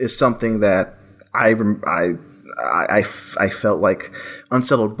vans is something that I felt like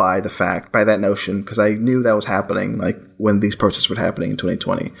unsettled by that notion, because I knew that was happening like when these protests were happening in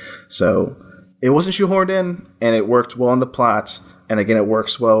 2020. So it wasn't shoehorned in, and it worked well in the plot. And again, it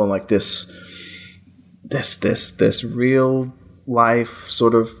works well in like this real life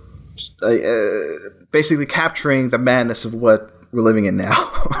sort of basically capturing the madness of what we're living in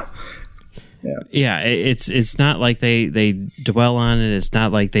now. Yeah, it's not like they dwell on it. It's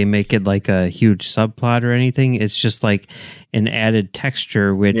not like they make it like a huge subplot or anything. It's just like an added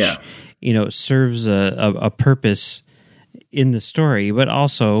texture, which serves a purpose in the story, but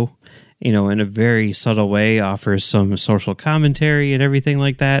also in a very subtle way offers some social commentary and everything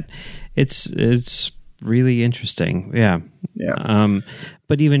like that. It's really interesting. Yeah.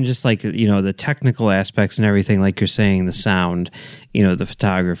 But even just like, the technical aspects and everything, like you're saying, the sound, the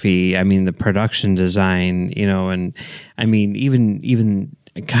photography, I mean, the production design, and I mean, even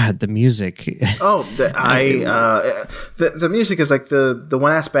God, the music. Oh, the music is like the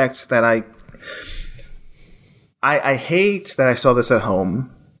one aspect that I hate that I saw this at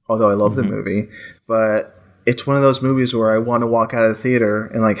home, although I love the movie, but it's one of those movies where I want to walk out of the theater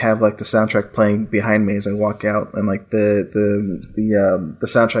and like have like the soundtrack playing behind me as I walk out, and like the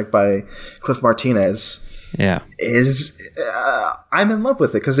soundtrack by Cliff Martinez is I'm in love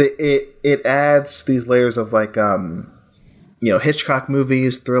with it because it adds these layers of like Hitchcock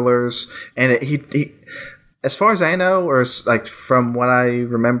movies, thrillers, and he as far as I know, or like from what I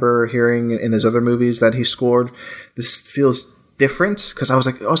remember hearing in his other movies that he scored, this feels different, because I was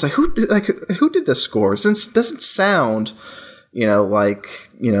like who did this score? Since it doesn't sound like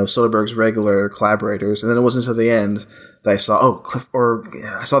Soderbergh's regular collaborators. And then it wasn't until the end that I saw. Oh, Cliff, or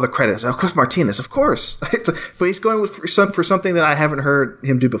yeah, I saw the credits. Oh, Cliff Martinez, of course. But he's going for something that I haven't heard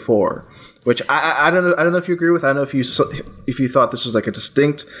him do before. Which I don't know. I don't know if you agree with. I don't know if you thought this was like a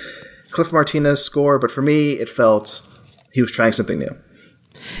distinct Cliff Martinez score, but for me, it felt he was trying something new.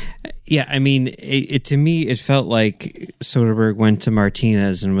 Yeah, I mean, to me, it felt like Soderbergh went to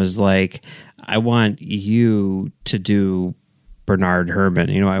Martinez and was like, I want you to do Bernard Herrmann.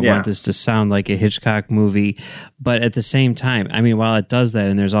 I want this to sound like a Hitchcock movie. But at the same time, I mean, while it does that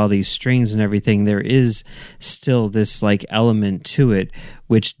and there's all these strings and everything, there is still this like element to it,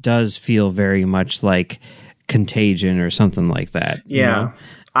 which does feel very much like Contagion or something like that. Yeah.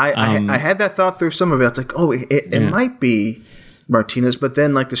 I had that thought through some of it. It's like, oh, it might be Martinez, but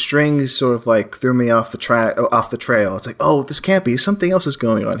then like the strings sort of like threw me off the trail. It's like, oh, this can't be. Something else is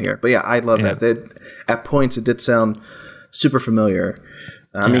going on here. But yeah, I love that. At points, it did sound super familiar.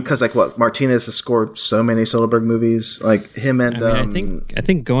 I mean, because like Martinez has scored so many Soderbergh movies, like him and I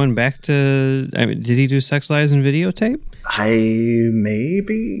think going back to, did he do Sex, Lies, and Videotape?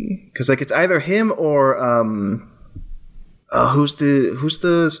 Maybe because like it's either him or who's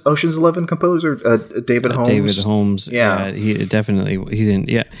the Ocean's 11 composer? David Holmes. David Holmes. Yeah, he didn't.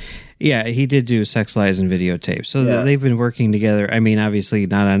 Yeah, he did do Sex, Lies, and Videotape. So they've been working together. I mean, obviously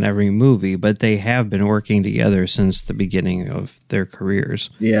not on every movie, but they have been working together since the beginning of their careers.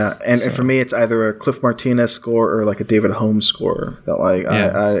 Yeah, and for me, it's either a Cliff Martinez score or like a David Holmes score that like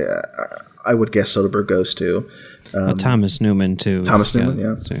I would guess Soderbergh goes to. Thomas Newman too. Thomas Newman,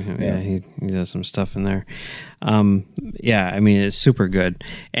 yeah. So, he does some stuff in there. I mean, it's super good,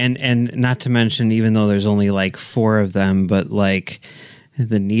 and not to mention, even though there's only like 4 of them, but like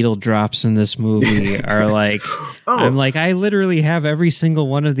the needle drops in this movie are like, I'm like, I literally have every single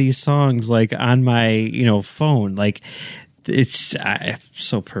one of these songs like on my phone, like. It's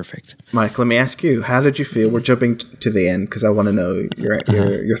so perfect. Mike, let me ask you, how did you feel? We're jumping to the end because I want to know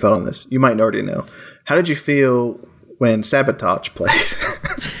your thought on this. You might already know. How did you feel when Sabotage played?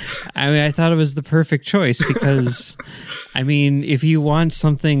 I mean, I thought it was the perfect choice because, I mean, if you want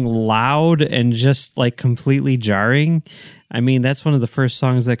something loud and just like completely jarring, I mean, that's one of the first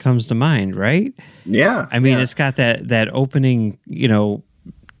songs that comes to mind, right? Yeah. I mean, it's got that opening,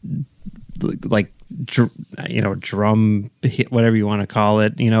 like, drum hit, whatever you want to call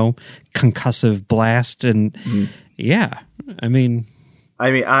it, concussive blast. And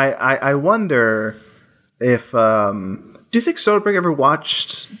I wonder if, do you think Soderbergh ever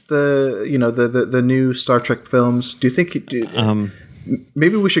watched the new Star Trek films? Do you think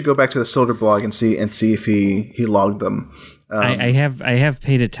maybe we should go back to the Soder blog and see if he logged them. I have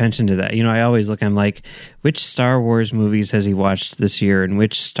paid attention to that. I always look, I'm like, which Star Wars movies has he watched this year and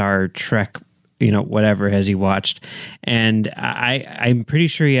which Star Trek whatever has he watched? And I'm pretty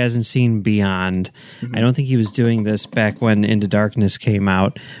sure he hasn't seen Beyond. Mm-hmm. I don't think he was doing this back when Into Darkness came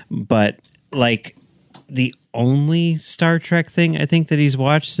out, but like the only Star Trek thing I think that he's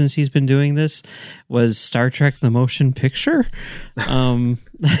watched since he's been doing this was Star Trek the Motion Picture.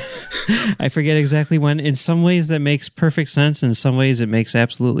 I forget exactly when. In some ways that makes perfect sense. In some ways it makes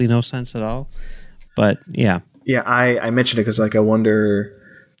absolutely no sense at all. But yeah. Yeah, I mentioned it because like I wonder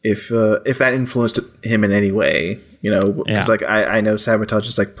if that influenced him in any way, because like I know Sabotage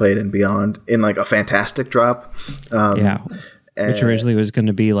is like played in Beyond in like a fantastic drop. Which originally was going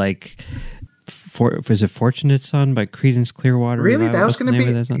to be like, was it Fortunate Son by Creedence Clearwater? Really? That was going to be,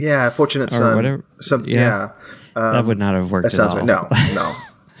 Fortunate Son. Or whatever. That would not have worked that sounds at all. Right. No.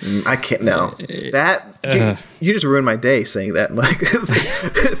 I can't. No, that you just ruined my day saying that. Like,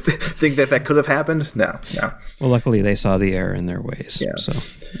 think that could have happened. No. Well, luckily they saw the error in their ways. Yeah. So,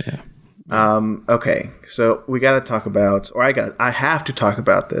 yeah. Okay. So we got to talk about, or I have to talk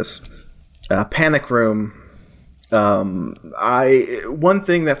about this. Panic Room. One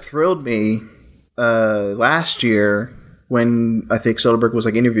thing that thrilled me last year when I think Soderbergh was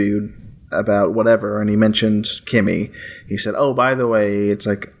like interviewed about whatever, and he mentioned KIMI. He said, "Oh, by the way, it's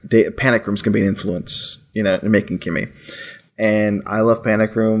like Panic Room's gonna be an influence, in making KIMI." And I love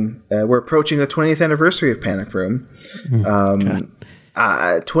Panic Room. We're approaching the 20th anniversary of Panic Room.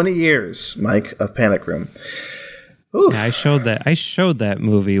 20 years, Mike, of Panic Room. Oof. Yeah, I showed that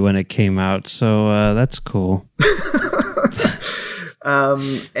movie when it came out, so that's cool.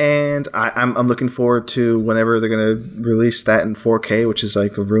 And I'm looking forward to whenever they're going to release that in 4K, which is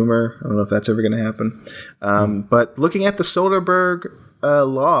like a rumor. I don't know if that's ever going to happen. But looking at the Soderbergh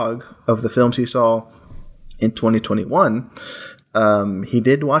log of the films he saw in 2021, he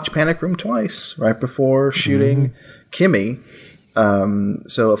did watch Panic Room twice right before shooting KIMI.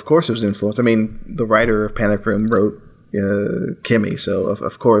 So of course it was an influence. I mean, the writer of Panic Room wrote KIMI, so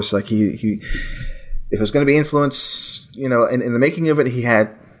of course, like he if it was going to be influence, in the making of it, he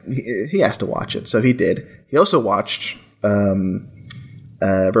has to watch it. So he did. He also watched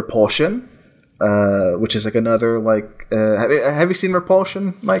Repulsion, which is like another like. Have you seen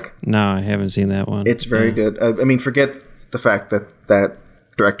Repulsion, Mike? No, I haven't seen that one. It's very good. I mean, forget the fact that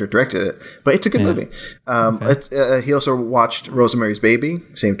director directed it, but it's a good movie. Okay. He also watched Rosemary's Baby,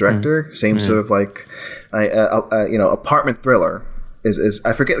 same director, same sort of like, apartment thriller. Is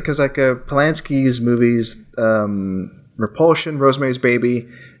I forget because like Polanski's movies, Repulsion, Rosemary's Baby,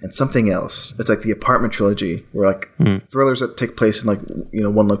 and something else. It's like the apartment trilogy, where like thrillers that take place in like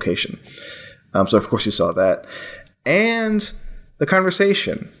one location. So of course he saw that, and The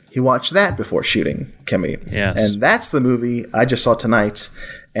Conversation. He watched that before shooting KIMI. Yes. And that's the movie I just saw tonight.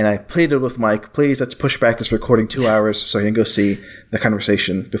 And I pleaded with Mike, please, let's push back this recording 2 hours so I can go see The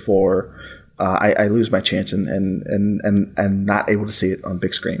Conversation before I lose my chance and not able to see it on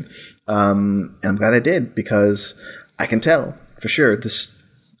big screen. And I'm glad I did, because I can tell for sure this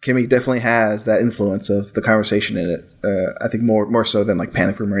KIMI definitely has that influence of The Conversation in it. I think more so than like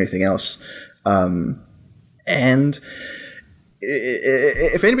Panic Room or anything else. And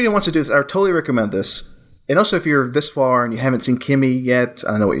if anybody wants to do this, I would totally recommend this. And also, if you're this far and you haven't seen KIMI yet,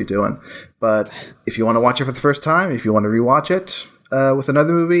 I don't know what you're doing. But if you want to watch it for the first time, if you want to rewatch it with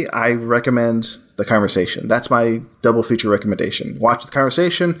another movie, I recommend The Conversation. That's my double feature recommendation. Watch The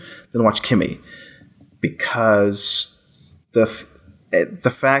Conversation, then watch KIMI. Because the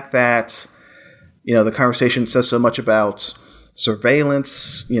fact that, The Conversation says so much about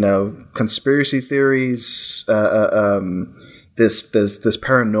surveillance, conspiracy theories, this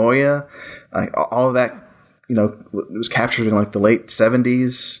paranoia, like all of that, was captured in like the late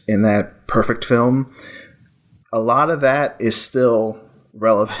 70s in that Perfect film. A lot of that is still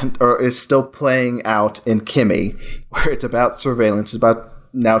relevant, or is still playing out in KIMI, where it's about surveillance, it's about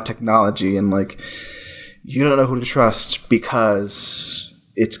now technology, and like you don't know who to trust because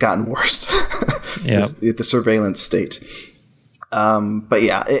it's gotten worse. Yeah, the surveillance state. But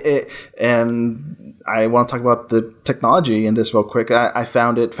yeah, and I want to talk about the technology in this real quick. I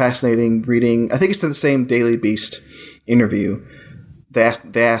found it fascinating reading. I think it's in the same Daily Beast interview. They asked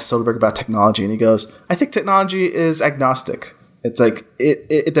Soderbergh about technology, and he goes, "I think technology is agnostic. It's like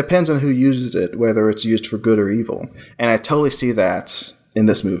it depends on who uses it, whether it's used for good or evil." And I totally see that in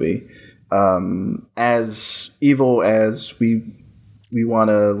this movie. As evil as we want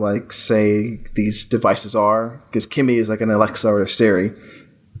to like say these devices are, because KIMI is like an Alexa or a Siri.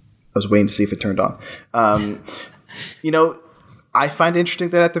 I was waiting to see if it turned on. I find it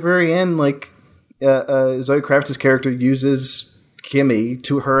interesting that at the very end, like Zoe Kravitz's character uses KIMI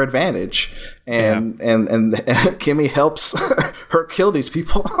to her advantage, and KIMI helps her kill these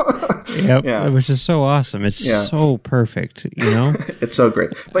people. Yep, yeah. Which is so awesome. It's so perfect, It's so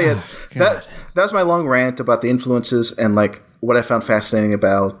great. But yeah, that was my long rant about the influences and like what I found fascinating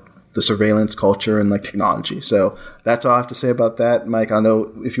about the surveillance culture and like technology. So that's all I have to say about that, Mike. I don't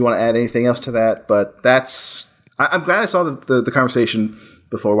know if you want to add anything else to that, but I'm glad I saw the Conversation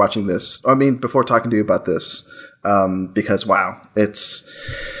before watching this. Before talking to you about this, because wow,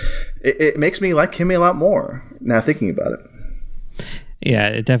 it makes me like KIMI a lot more now thinking about it. Yeah,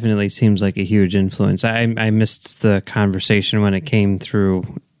 it definitely seems like a huge influence. I missed The Conversation when it came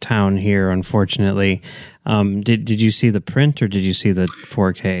through town here, unfortunately. Did you see the print or did you see the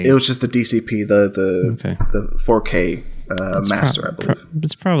 4K? It was just the DCP, the 4K master, I believe.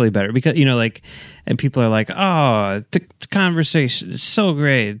 It's probably better because and people are like, "Oh, the Conversation is so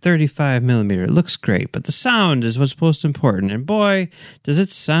great, 35 millimeter, it looks great, but the sound is what's most important." And boy, does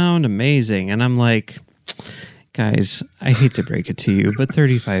it sound amazing! And I'm like, guys, I hate to break it to you, but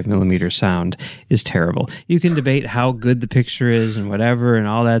 35 millimeter sound is terrible. You can debate how good the picture is and whatever and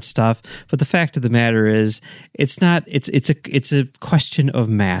all that stuff, but the fact of the matter is, it's not. It's a question of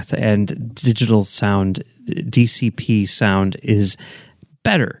math, and digital sound, DCP sound, is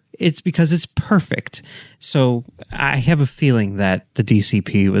better. It's because it's perfect. So I have a feeling that the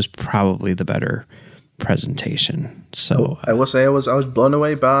DCP was probably the better presentation. So I will say I was blown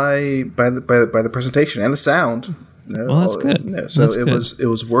away by the presentation and the sound. Well, that's good. So it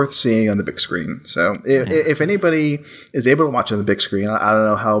was worth seeing on the big screen. So if anybody is able to watch on the big screen, I don't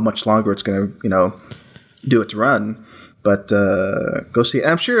know how much longer it's going to do its run, but go see it.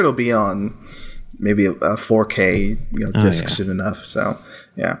 I'm sure it'll be on maybe a 4K disc soon enough. So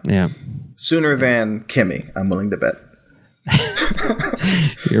yeah, sooner than KIMI, I'm willing to bet.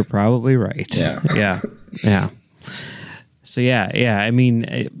 You're probably right. Yeah. So yeah. I mean,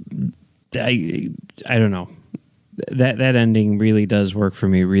 I don't know. that ending really does work for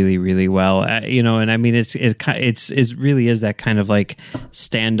me really, really well. And I mean, it really is that kind of like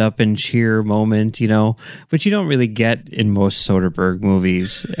stand up and cheer moment, which you don't really get in most Soderbergh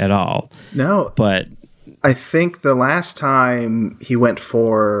movies at all. No, but I think the last time he went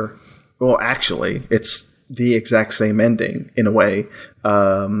for, well, actually, it's the exact same ending in a way,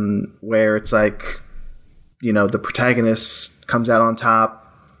 where it's like, the protagonist comes out on top.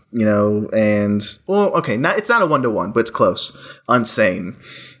 And well, okay, it's not a 1-to-1, but it's close. Unsane,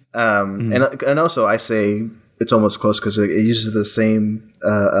 and also I say it's almost close because it uses the same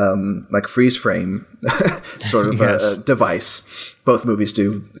like freeze frame sort of device. Both movies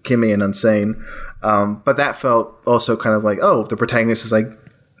do, KIMI and Unsane, but that felt also kind of like, oh, the protagonist is like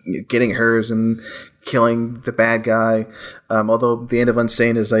getting hers and killing the bad guy. Although the end of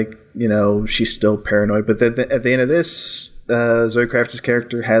Unsane is like, she's still paranoid, but at the end of this. Zoe Kravitz's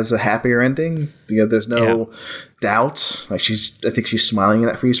character has a happier ending. There's no doubt. Like I think she's smiling in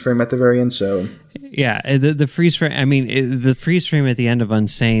that freeze frame at the very end. So the freeze frame. I mean, the freeze frame at the end of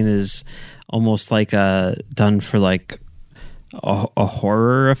Unsane is almost like done for like a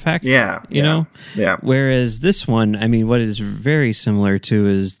horror effect. Yeah. Whereas this one, I mean, what it is very similar to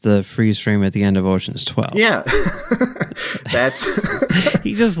is the freeze frame at the end of Ocean's 12. Yeah. That's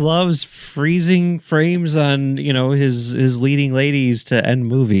he just loves freezing frames on his leading ladies to end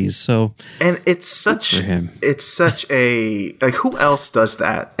movies. So and it's such a like, who else does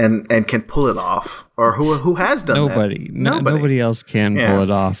that and can pull it off, or who has done nobody. that? Nobody else can pull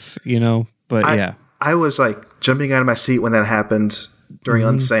it off. But I was like jumping out of my seat when that happened during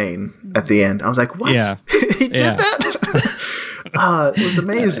Unsane at the end. I was like, what? Yeah. He did that? It was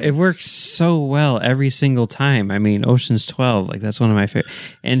amazing. It works so well every single time. I mean, Ocean's 12, like that's one of my favorite.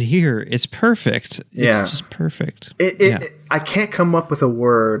 And here, it's perfect. It's just perfect. I can't come up with a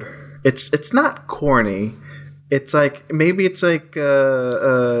word. It's not corny. It's like, maybe it's like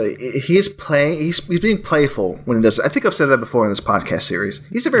he's being playful when he does it. I think I've said that before in this podcast series.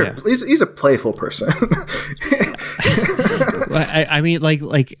 He's a playful person. I mean,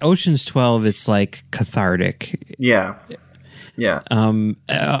 like Ocean's 12, it's like cathartic. Yeah.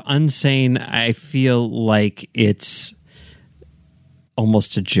 Unsane, I feel like it's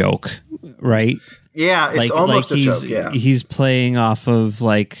almost a joke, right? Yeah, it's almost a joke. Yeah, he's playing off of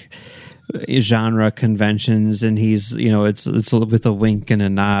like genre conventions, and he's it's with a wink and a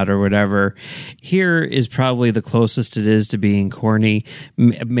nod or whatever. Here is probably the closest it is to being corny,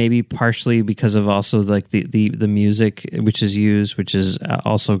 maybe partially because of also like the music which is used, which is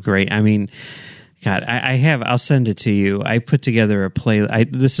also great. I mean, God, I'll send it to you. I put together a play.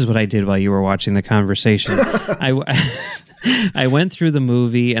 This is what I did while you were watching the conversation. I went through the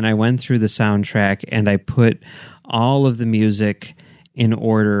movie and I went through the soundtrack, and I put all of the music in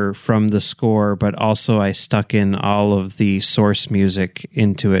order from the score, but also I stuck in all of the source music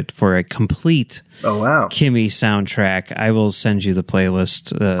into it for a complete KIMI soundtrack. I will send you the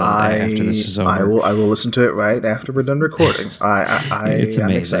playlist after this is over. I will listen to it right after we're done recording. It's amazing.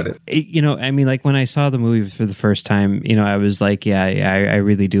 I'm excited. I mean, like when I saw the movie for the first time, I was like, I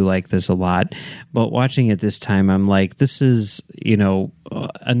really do like this a lot. But watching it this time, I'm like, this is,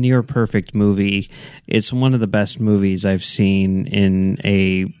 a near perfect movie. It's one of the best movies I've seen in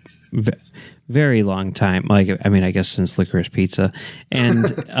a very long time. Like, I mean, I guess since Licorice Pizza, and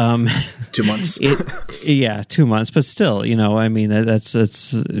 2 months. 2 months, but still, I mean,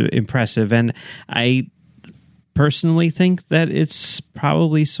 that's impressive. And I personally think that it's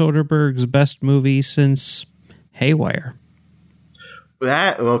probably Soderbergh's best movie since Haywire.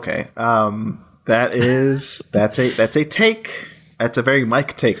 That's a take. That's a very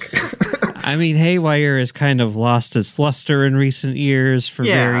Mike take. I mean, Haywire has kind of lost its luster in recent years for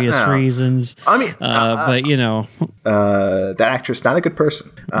various reasons. I mean, but that actress not a good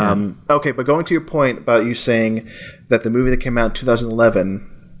person. Okay, but going to your point about you saying that the movie that came out in 2011,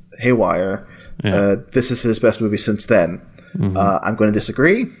 Haywire, this is his best movie since then. Mm-hmm. I'm going to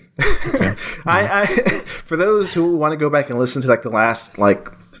disagree. Okay. I for those who want to go back and listen to like the last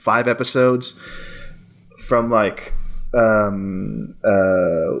 5 episodes from when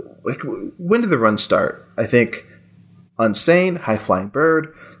did the run start? I think Unsane, High Flying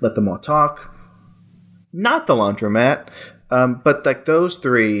Bird, Let Them All Talk, not The Laundromat, but like those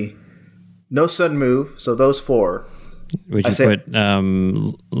 3, No Sudden Move. So those 4. Would you put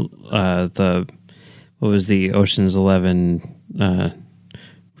what was the Ocean's 11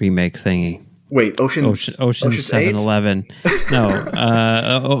 remake thingy? Wait, Ocean's 7-Eleven. No,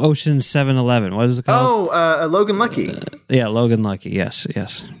 Ocean's 7-Eleven. What is it called? Oh, Logan Lucky. Logan Lucky. Yes.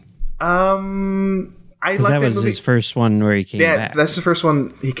 I like that was movie. His first one where he came back. That's the first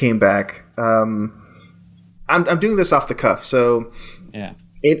one he came back. I'm doing this off the cuff. So yeah.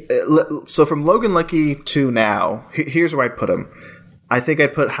 So from Logan Lucky to now, here's where I'd put him. I think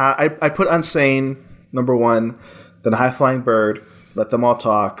I'd put Unsane number 1, then High Flying Bird, Let Them All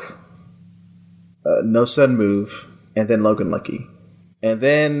Talk, No Sudden Move, and then Logan Lucky. And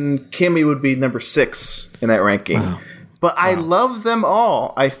then KIMI would be number 6 in that ranking. Wow. But I love them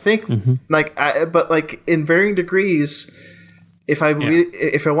all. I think but in varying degrees, if I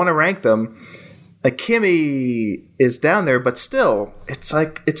want to rank them, like KIMI is down there, but still, it's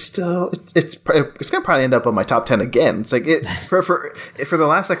gonna probably end up on my top 10 again. It's like for the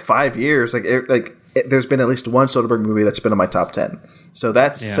last 5 years, there's been at least one Soderbergh movie that's been on my top 10. So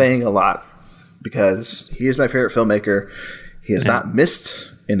that's saying a lot because he is my favorite filmmaker. He has not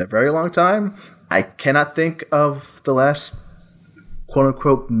missed in a very long time. I cannot think of the last quote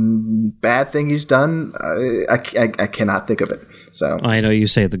unquote bad thing he's done. I cannot think of it. So I know you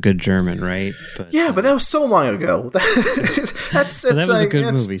say The Good German, right? But that was so long ago. That was a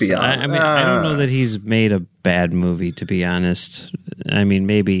good movie. So I don't know that he's made a bad movie, to be honest. I mean,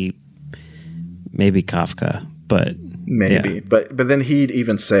 maybe Kafka, but maybe. Yeah. But then he'd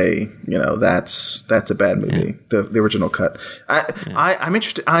even say, that's a bad movie. Yeah. The original cut. I'm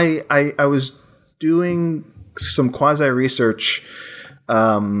interested. I was doing some quasi research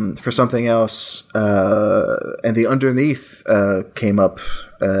for something else, and the Underneath came up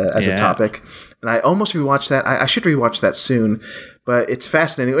as a topic, and I almost rewatched that. I should rewatch that soon, but it's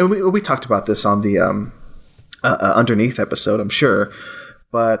fascinating. And we talked about this on the Underneath episode, I'm sure,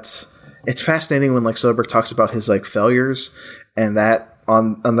 but it's fascinating when Soderbergh talks about his failures, and that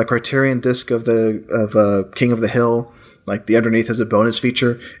on the Criterion disc of King of the Hill. The Underneath is a bonus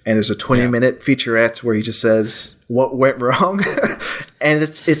feature, and there's a 20-minute featurette where he just says what went wrong, and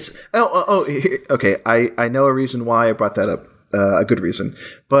it's okay. I know a reason why I brought that up, a good reason.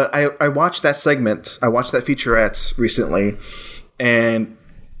 But I watched that segment. I watched that featurette recently, and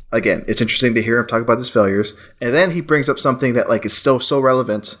again, it's interesting to hear him talk about his failures, and then he brings up something that is still so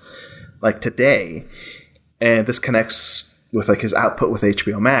relevant, today, and this connects with his output with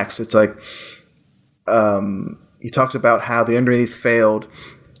HBO Max. It's he talks about how the Underneath failed,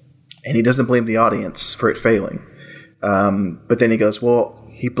 and he doesn't blame the audience for it failing. But then he goes, well,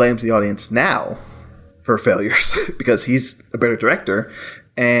 he blames the audience now for failures because he's a better director.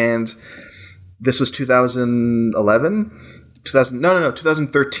 And this was 2011?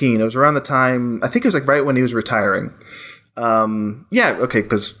 2013. It was around the time, I think it was right when he was retiring.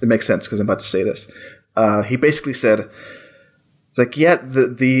 Because it makes sense because I'm about to say this. He basically said, it's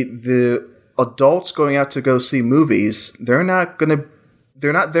the adults going out to go see movies, they're not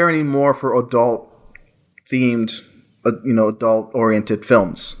there anymore for adult themed, adult oriented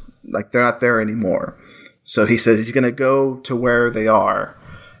films. They're not there anymore. So he says he's going to go to where they are,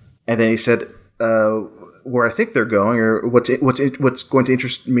 and then he said, where I think they're going, or what's going to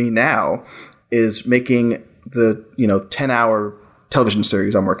interest me now, is making the 10-hour television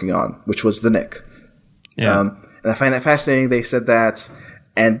series I'm working on, which was The Nick. Yeah. And I find that fascinating. They said that.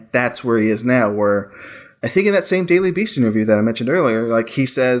 And that's where he is now, where I think in that same Daily Beast interview that I mentioned earlier, he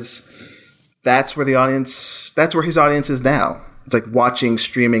says that's where his audience is now. It's watching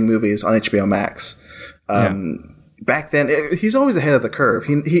streaming movies on HBO Max. Back then, he's always ahead of the curve.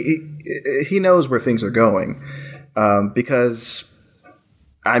 He knows where things are going, because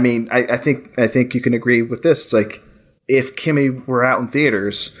I think you can agree with this. It's if KIMI were out in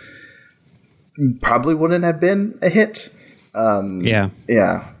theaters, probably wouldn't have been a hit. But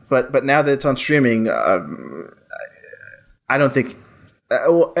now that it's on streaming, I don't think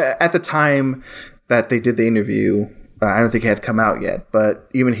at the time that they did the interview, I don't think it had come out yet. But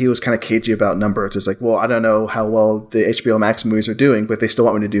even he was kind of cagey about numbers. It's well, I don't know how well the HBO Max movies are doing, but they still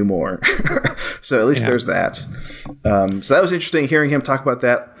want me to do more. So at least there's that. So that was interesting hearing him talk about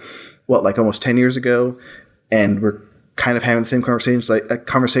that. Almost 10 years ago, and we're kind of having the same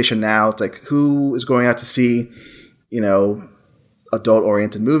conversation now. It's who is going out to see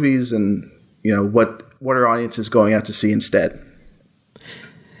adult-oriented movies, and what are audiences going out to see instead?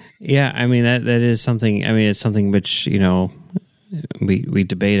 Yeah, that is something. It's something which we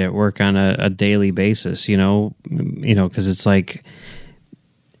debate at work on a daily basis. Because it's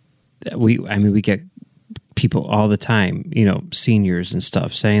we get people all the time, seniors and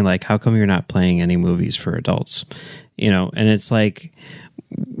stuff, saying how come you're not playing any movies for adults? And it's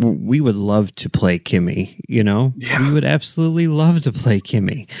we would love to play KIMI, we would absolutely love to play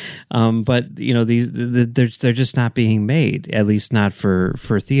KIMI. But they're just not being made, at least not for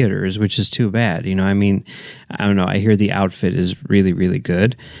theaters, which is too bad. I don't know. I hear the outfit is really, really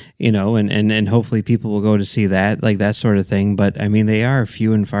good. and hopefully people will go to see that, like that sort of thing. But I mean, they are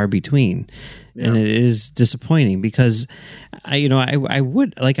few and far between. Yeah. And it is disappointing because, I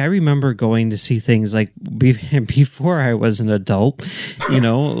remember going to see things like before I was an adult,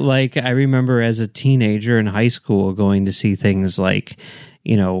 like I remember as a teenager in high school going to see things like,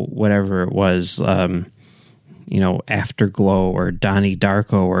 whatever it was, Afterglow or Donnie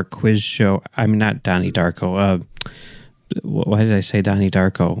Darko or Quiz Show. I mean, not Donnie Darko. Why did I say Donnie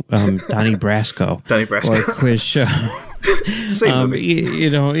Darko? Donnie Brasco. Donnie Brasco. Or Quiz Show. Same movie.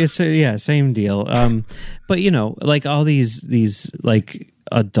 It's same deal. But like all these like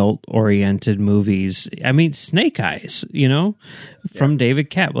adult oriented movies. I mean, Snake Eyes, from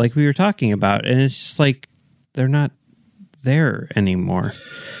David Kapp, like we were talking about, and it's just like they're not there anymore,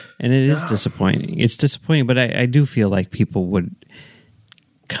 and it is disappointing. It's disappointing, but I do feel like people would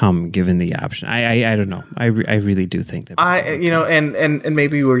come given the option. I don't know. I really do think that and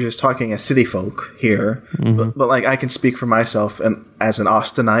maybe we're just talking as city folk here, but like I can speak for myself and as an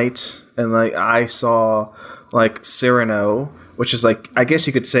Austinite, and like I saw like Cyrano, which is like, I guess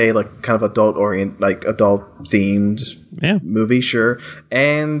you could say like kind of adult themed movie, sure.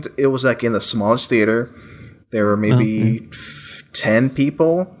 And it was like in the smallest theater. There were maybe 10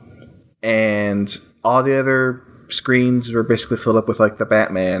 people, and all the other screens were basically filled up with like the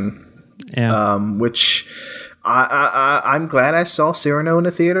Batman, which I'm glad I saw Cyrano in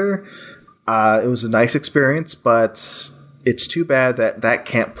the theater. It was a nice experience, but it's too bad that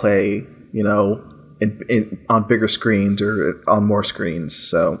can't play, on bigger screens or on more screens.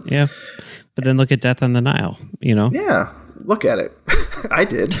 So yeah, but then look at Death on the Nile. Yeah, look at it. I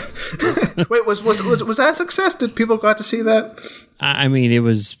did. Wait, was that a success? Did people got to see that? I mean, it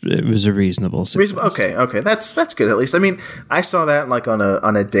was a reasonable success. Okay, that's good at least. I mean, I saw that like on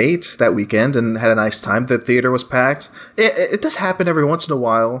a date that weekend and had a nice time. The theater was packed. It does happen every once in a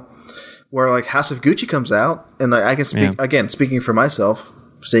while where like House of Gucci comes out, and like I can speak again, speaking for myself,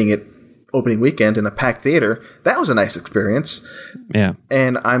 seeing it opening weekend in a packed theater. That was a nice experience. Yeah,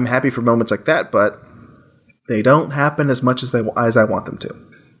 and I'm happy for moments like that, but they don't happen as much as I want them to.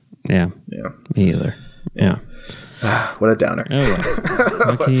 Yeah, me either. Yeah. What a downer. Oh, well.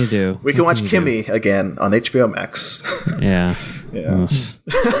 What can you do? We can watch KIMI again on HBO Max. Yeah.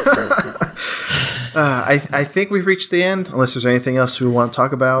 I think we've reached the end, unless there's anything else we want to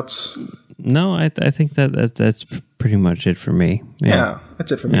talk about. No, I think that's pretty much it for me. Yeah,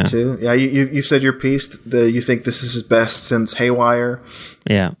 that's it for me too. Yeah, you said your piece. You think this is his best since Haywire.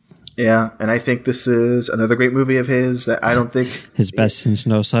 Yeah. Yeah, and I think this is another great movie of his that I don't think... His best since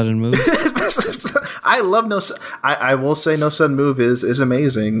No Sudden Move? I love I will say No Sudden Move is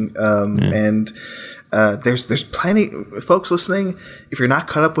amazing. And there's plenty... Folks listening, if you're not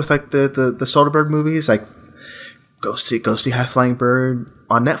caught up with like the Soderbergh movies, like go see High Flying Bird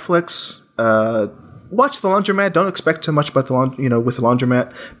on Netflix. Watch The Laundromat. Don't expect too much about with The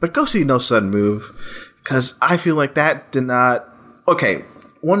Laundromat. But go see No Sudden Move. Because I feel like that did not... Okay,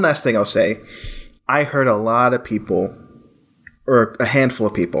 one last thing I'll say. I heard a lot of people, or a handful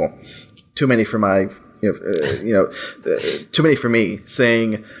of people, too many for my, too many for me,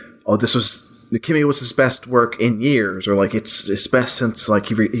 saying, "Oh, KIMI was his best work in years," or like it's his best since like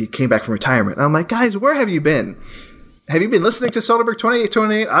he came back from retirement. And I'm like, guys, where have you been? Have you been listening to Soderbergh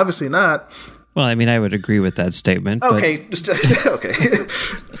 2828? Obviously not. Well, I mean, I would agree with that statement. Okay, okay.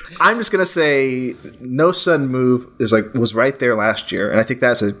 I'm just gonna say No Sudden Move was right there last year, and I think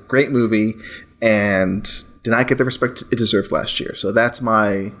that's a great movie and did not get the respect it deserved last year. So that's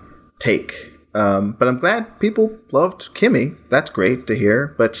my take. But I'm glad people loved KIMI. That's great to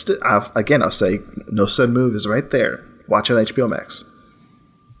hear. But I'll say No Sudden Move is right there. Watch it on HBO Max.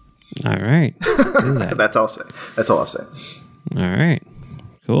 All right. That's all I'll say. All right.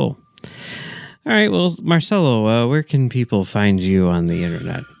 Cool. All right, well, Marcelo, where can people find you on the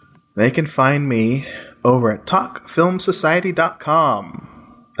internet? They can find me over at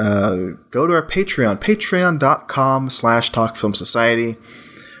talkfilmsociety.com. Go to our Patreon, patreon.com/talkfilmsociety.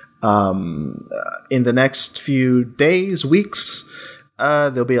 In the next few days, weeks,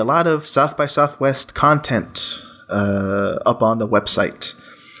 there'll be a lot of South by Southwest content up on the website.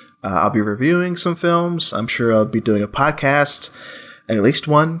 I'll be reviewing some films. I'm sure I'll be doing a podcast, at least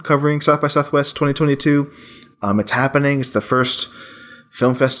one, covering South by Southwest 2022. It's happening. It's the first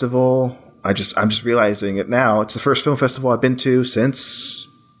film festival. I'm just realizing it now. It's the first film festival I've been to since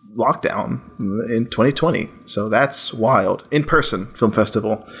lockdown in 2020. So that's wild. In-person film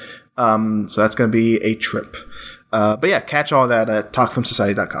festival. So that's going to be a trip. But yeah, catch all that at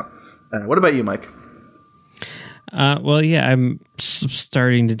talkfilmsociety.com. What about you, Mike? Well, yeah, I'm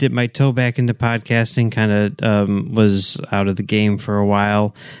starting to dip my toe back into podcasting. Kind of was out of the game for a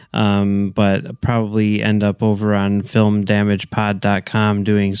while, but probably end up over on filmdamagepod.com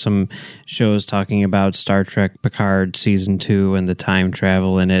doing some shows talking about Star Trek Picard Season 2 and the time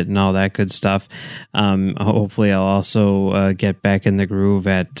travel in it and all that good stuff. Hopefully I'll also get back in the groove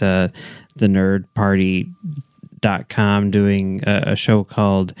at the Nerd Party.com doing a show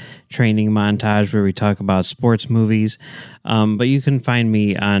called Training Montage where we talk about sports movies. But you can find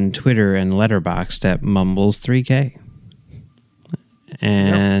me on Twitter and Letterboxd at Mumbles3K.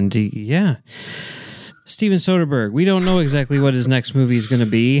 And yeah, Steven Soderbergh. We don't know exactly what his next movie is going to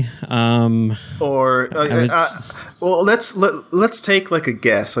be. Well, let's take like a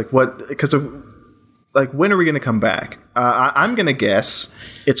guess. Like what? Because when are we going to come back? I'm going to guess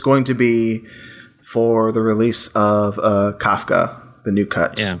it's going to be for the release of Kafka, the new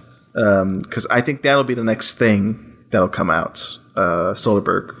cut. Yeah. Because I think that'll be the next thing that'll come out,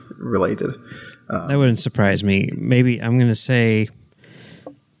 Soderbergh related. That wouldn't surprise me. Maybe I'm going to say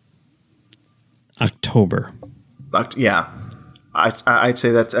October. Yeah. I'd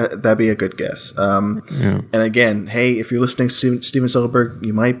say that'd be a good guess. And again, hey, if you're listening to Steven Soderbergh,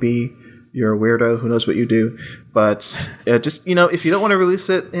 you're a weirdo. Who knows what you do? But just, if you don't want to release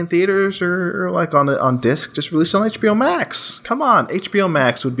it in theaters or like on disc, just release it on HBO Max. Come on, HBO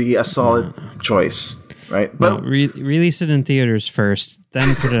Max would be a solid choice, right? But release it in theaters first,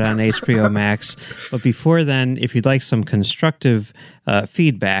 then put it on HBO Max. But before then, if you'd like some constructive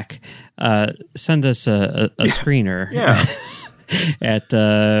feedback, send us a screener. Yeah. At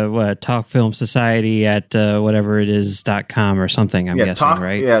Talk Film Society at whatever it is.com or something, I'm guessing,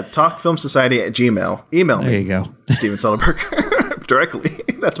 right? Yeah, Talk Film Society at Gmail. Email me. There you go. Steven Soderbergh directly.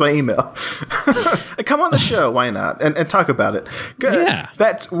 That's my email. And come on the show, why not? And talk about it. Yeah.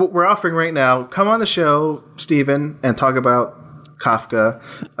 That's what we're offering right now. Come on the show, Steven, and talk about Kafka,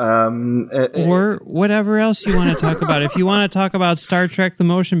 or whatever else you want to talk about. If you want to talk about Star Trek the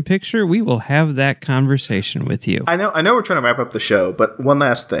motion picture, we will have that conversation with you. I know we're trying to wrap up the show, but one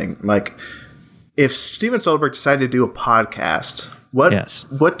last thing, like if Steven Soderbergh decided to do a podcast,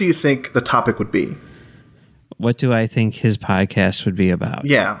 what do you think the topic would be? What do I think his podcast would be about?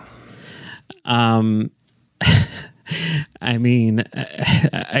 Yeah. I mean,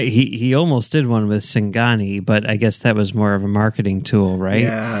 he almost did one with Singani, but I guess that was more of a marketing tool, right?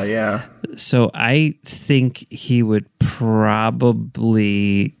 Yeah. So I think he would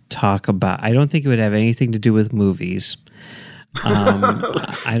probably talk about... I don't think it would have anything to do with movies.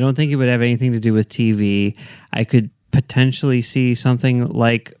 I don't think it would have anything to do with TV. I could potentially see something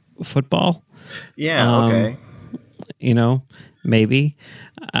like football. Yeah, okay. Maybe.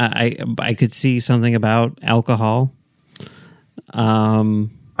 I could see something about alcohol.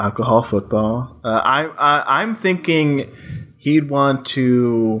 Alcohol, football. I'm thinking he'd want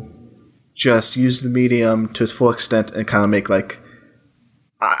to just use the medium to its full extent and kind of make like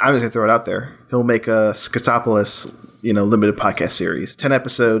I'm just gonna throw it out there. He'll make a Schizopolis, limited podcast series, 10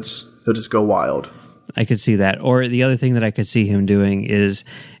 episodes. He'll just go wild. I could see that. Or the other thing that I could see him doing is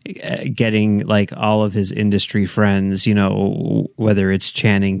getting like all of his industry friends, whether it's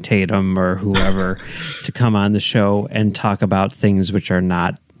Channing Tatum or whoever, to come on the show and talk about things which are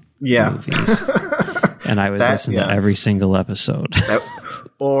not movies. And I would listen to every single episode.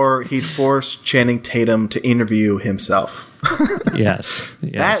 Or he'd force Channing Tatum to interview himself. Yes.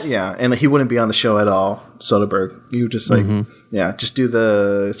 And he wouldn't be on the show at all, Soderbergh. You just just do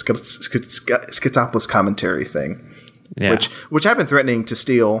the Schizopolis commentary thing, which I've been threatening to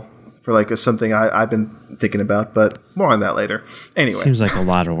steal for like something I've been thinking about, but more on that later. Anyway, seems like a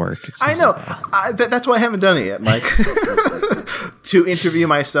lot of work. I know. That's why I haven't done it yet, Mike. To interview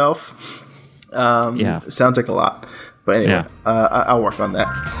myself, sounds like a lot. But anyway, I'll work on that.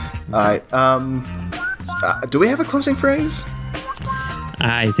 All right. Do we have a closing phrase?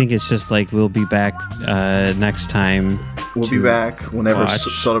 I think it's just like we'll be back next time. We'll be back whenever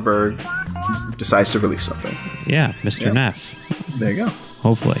Soderbergh decides to release something. Yeah, Mr. Neff. There you go.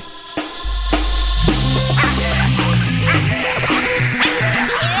 Hopefully.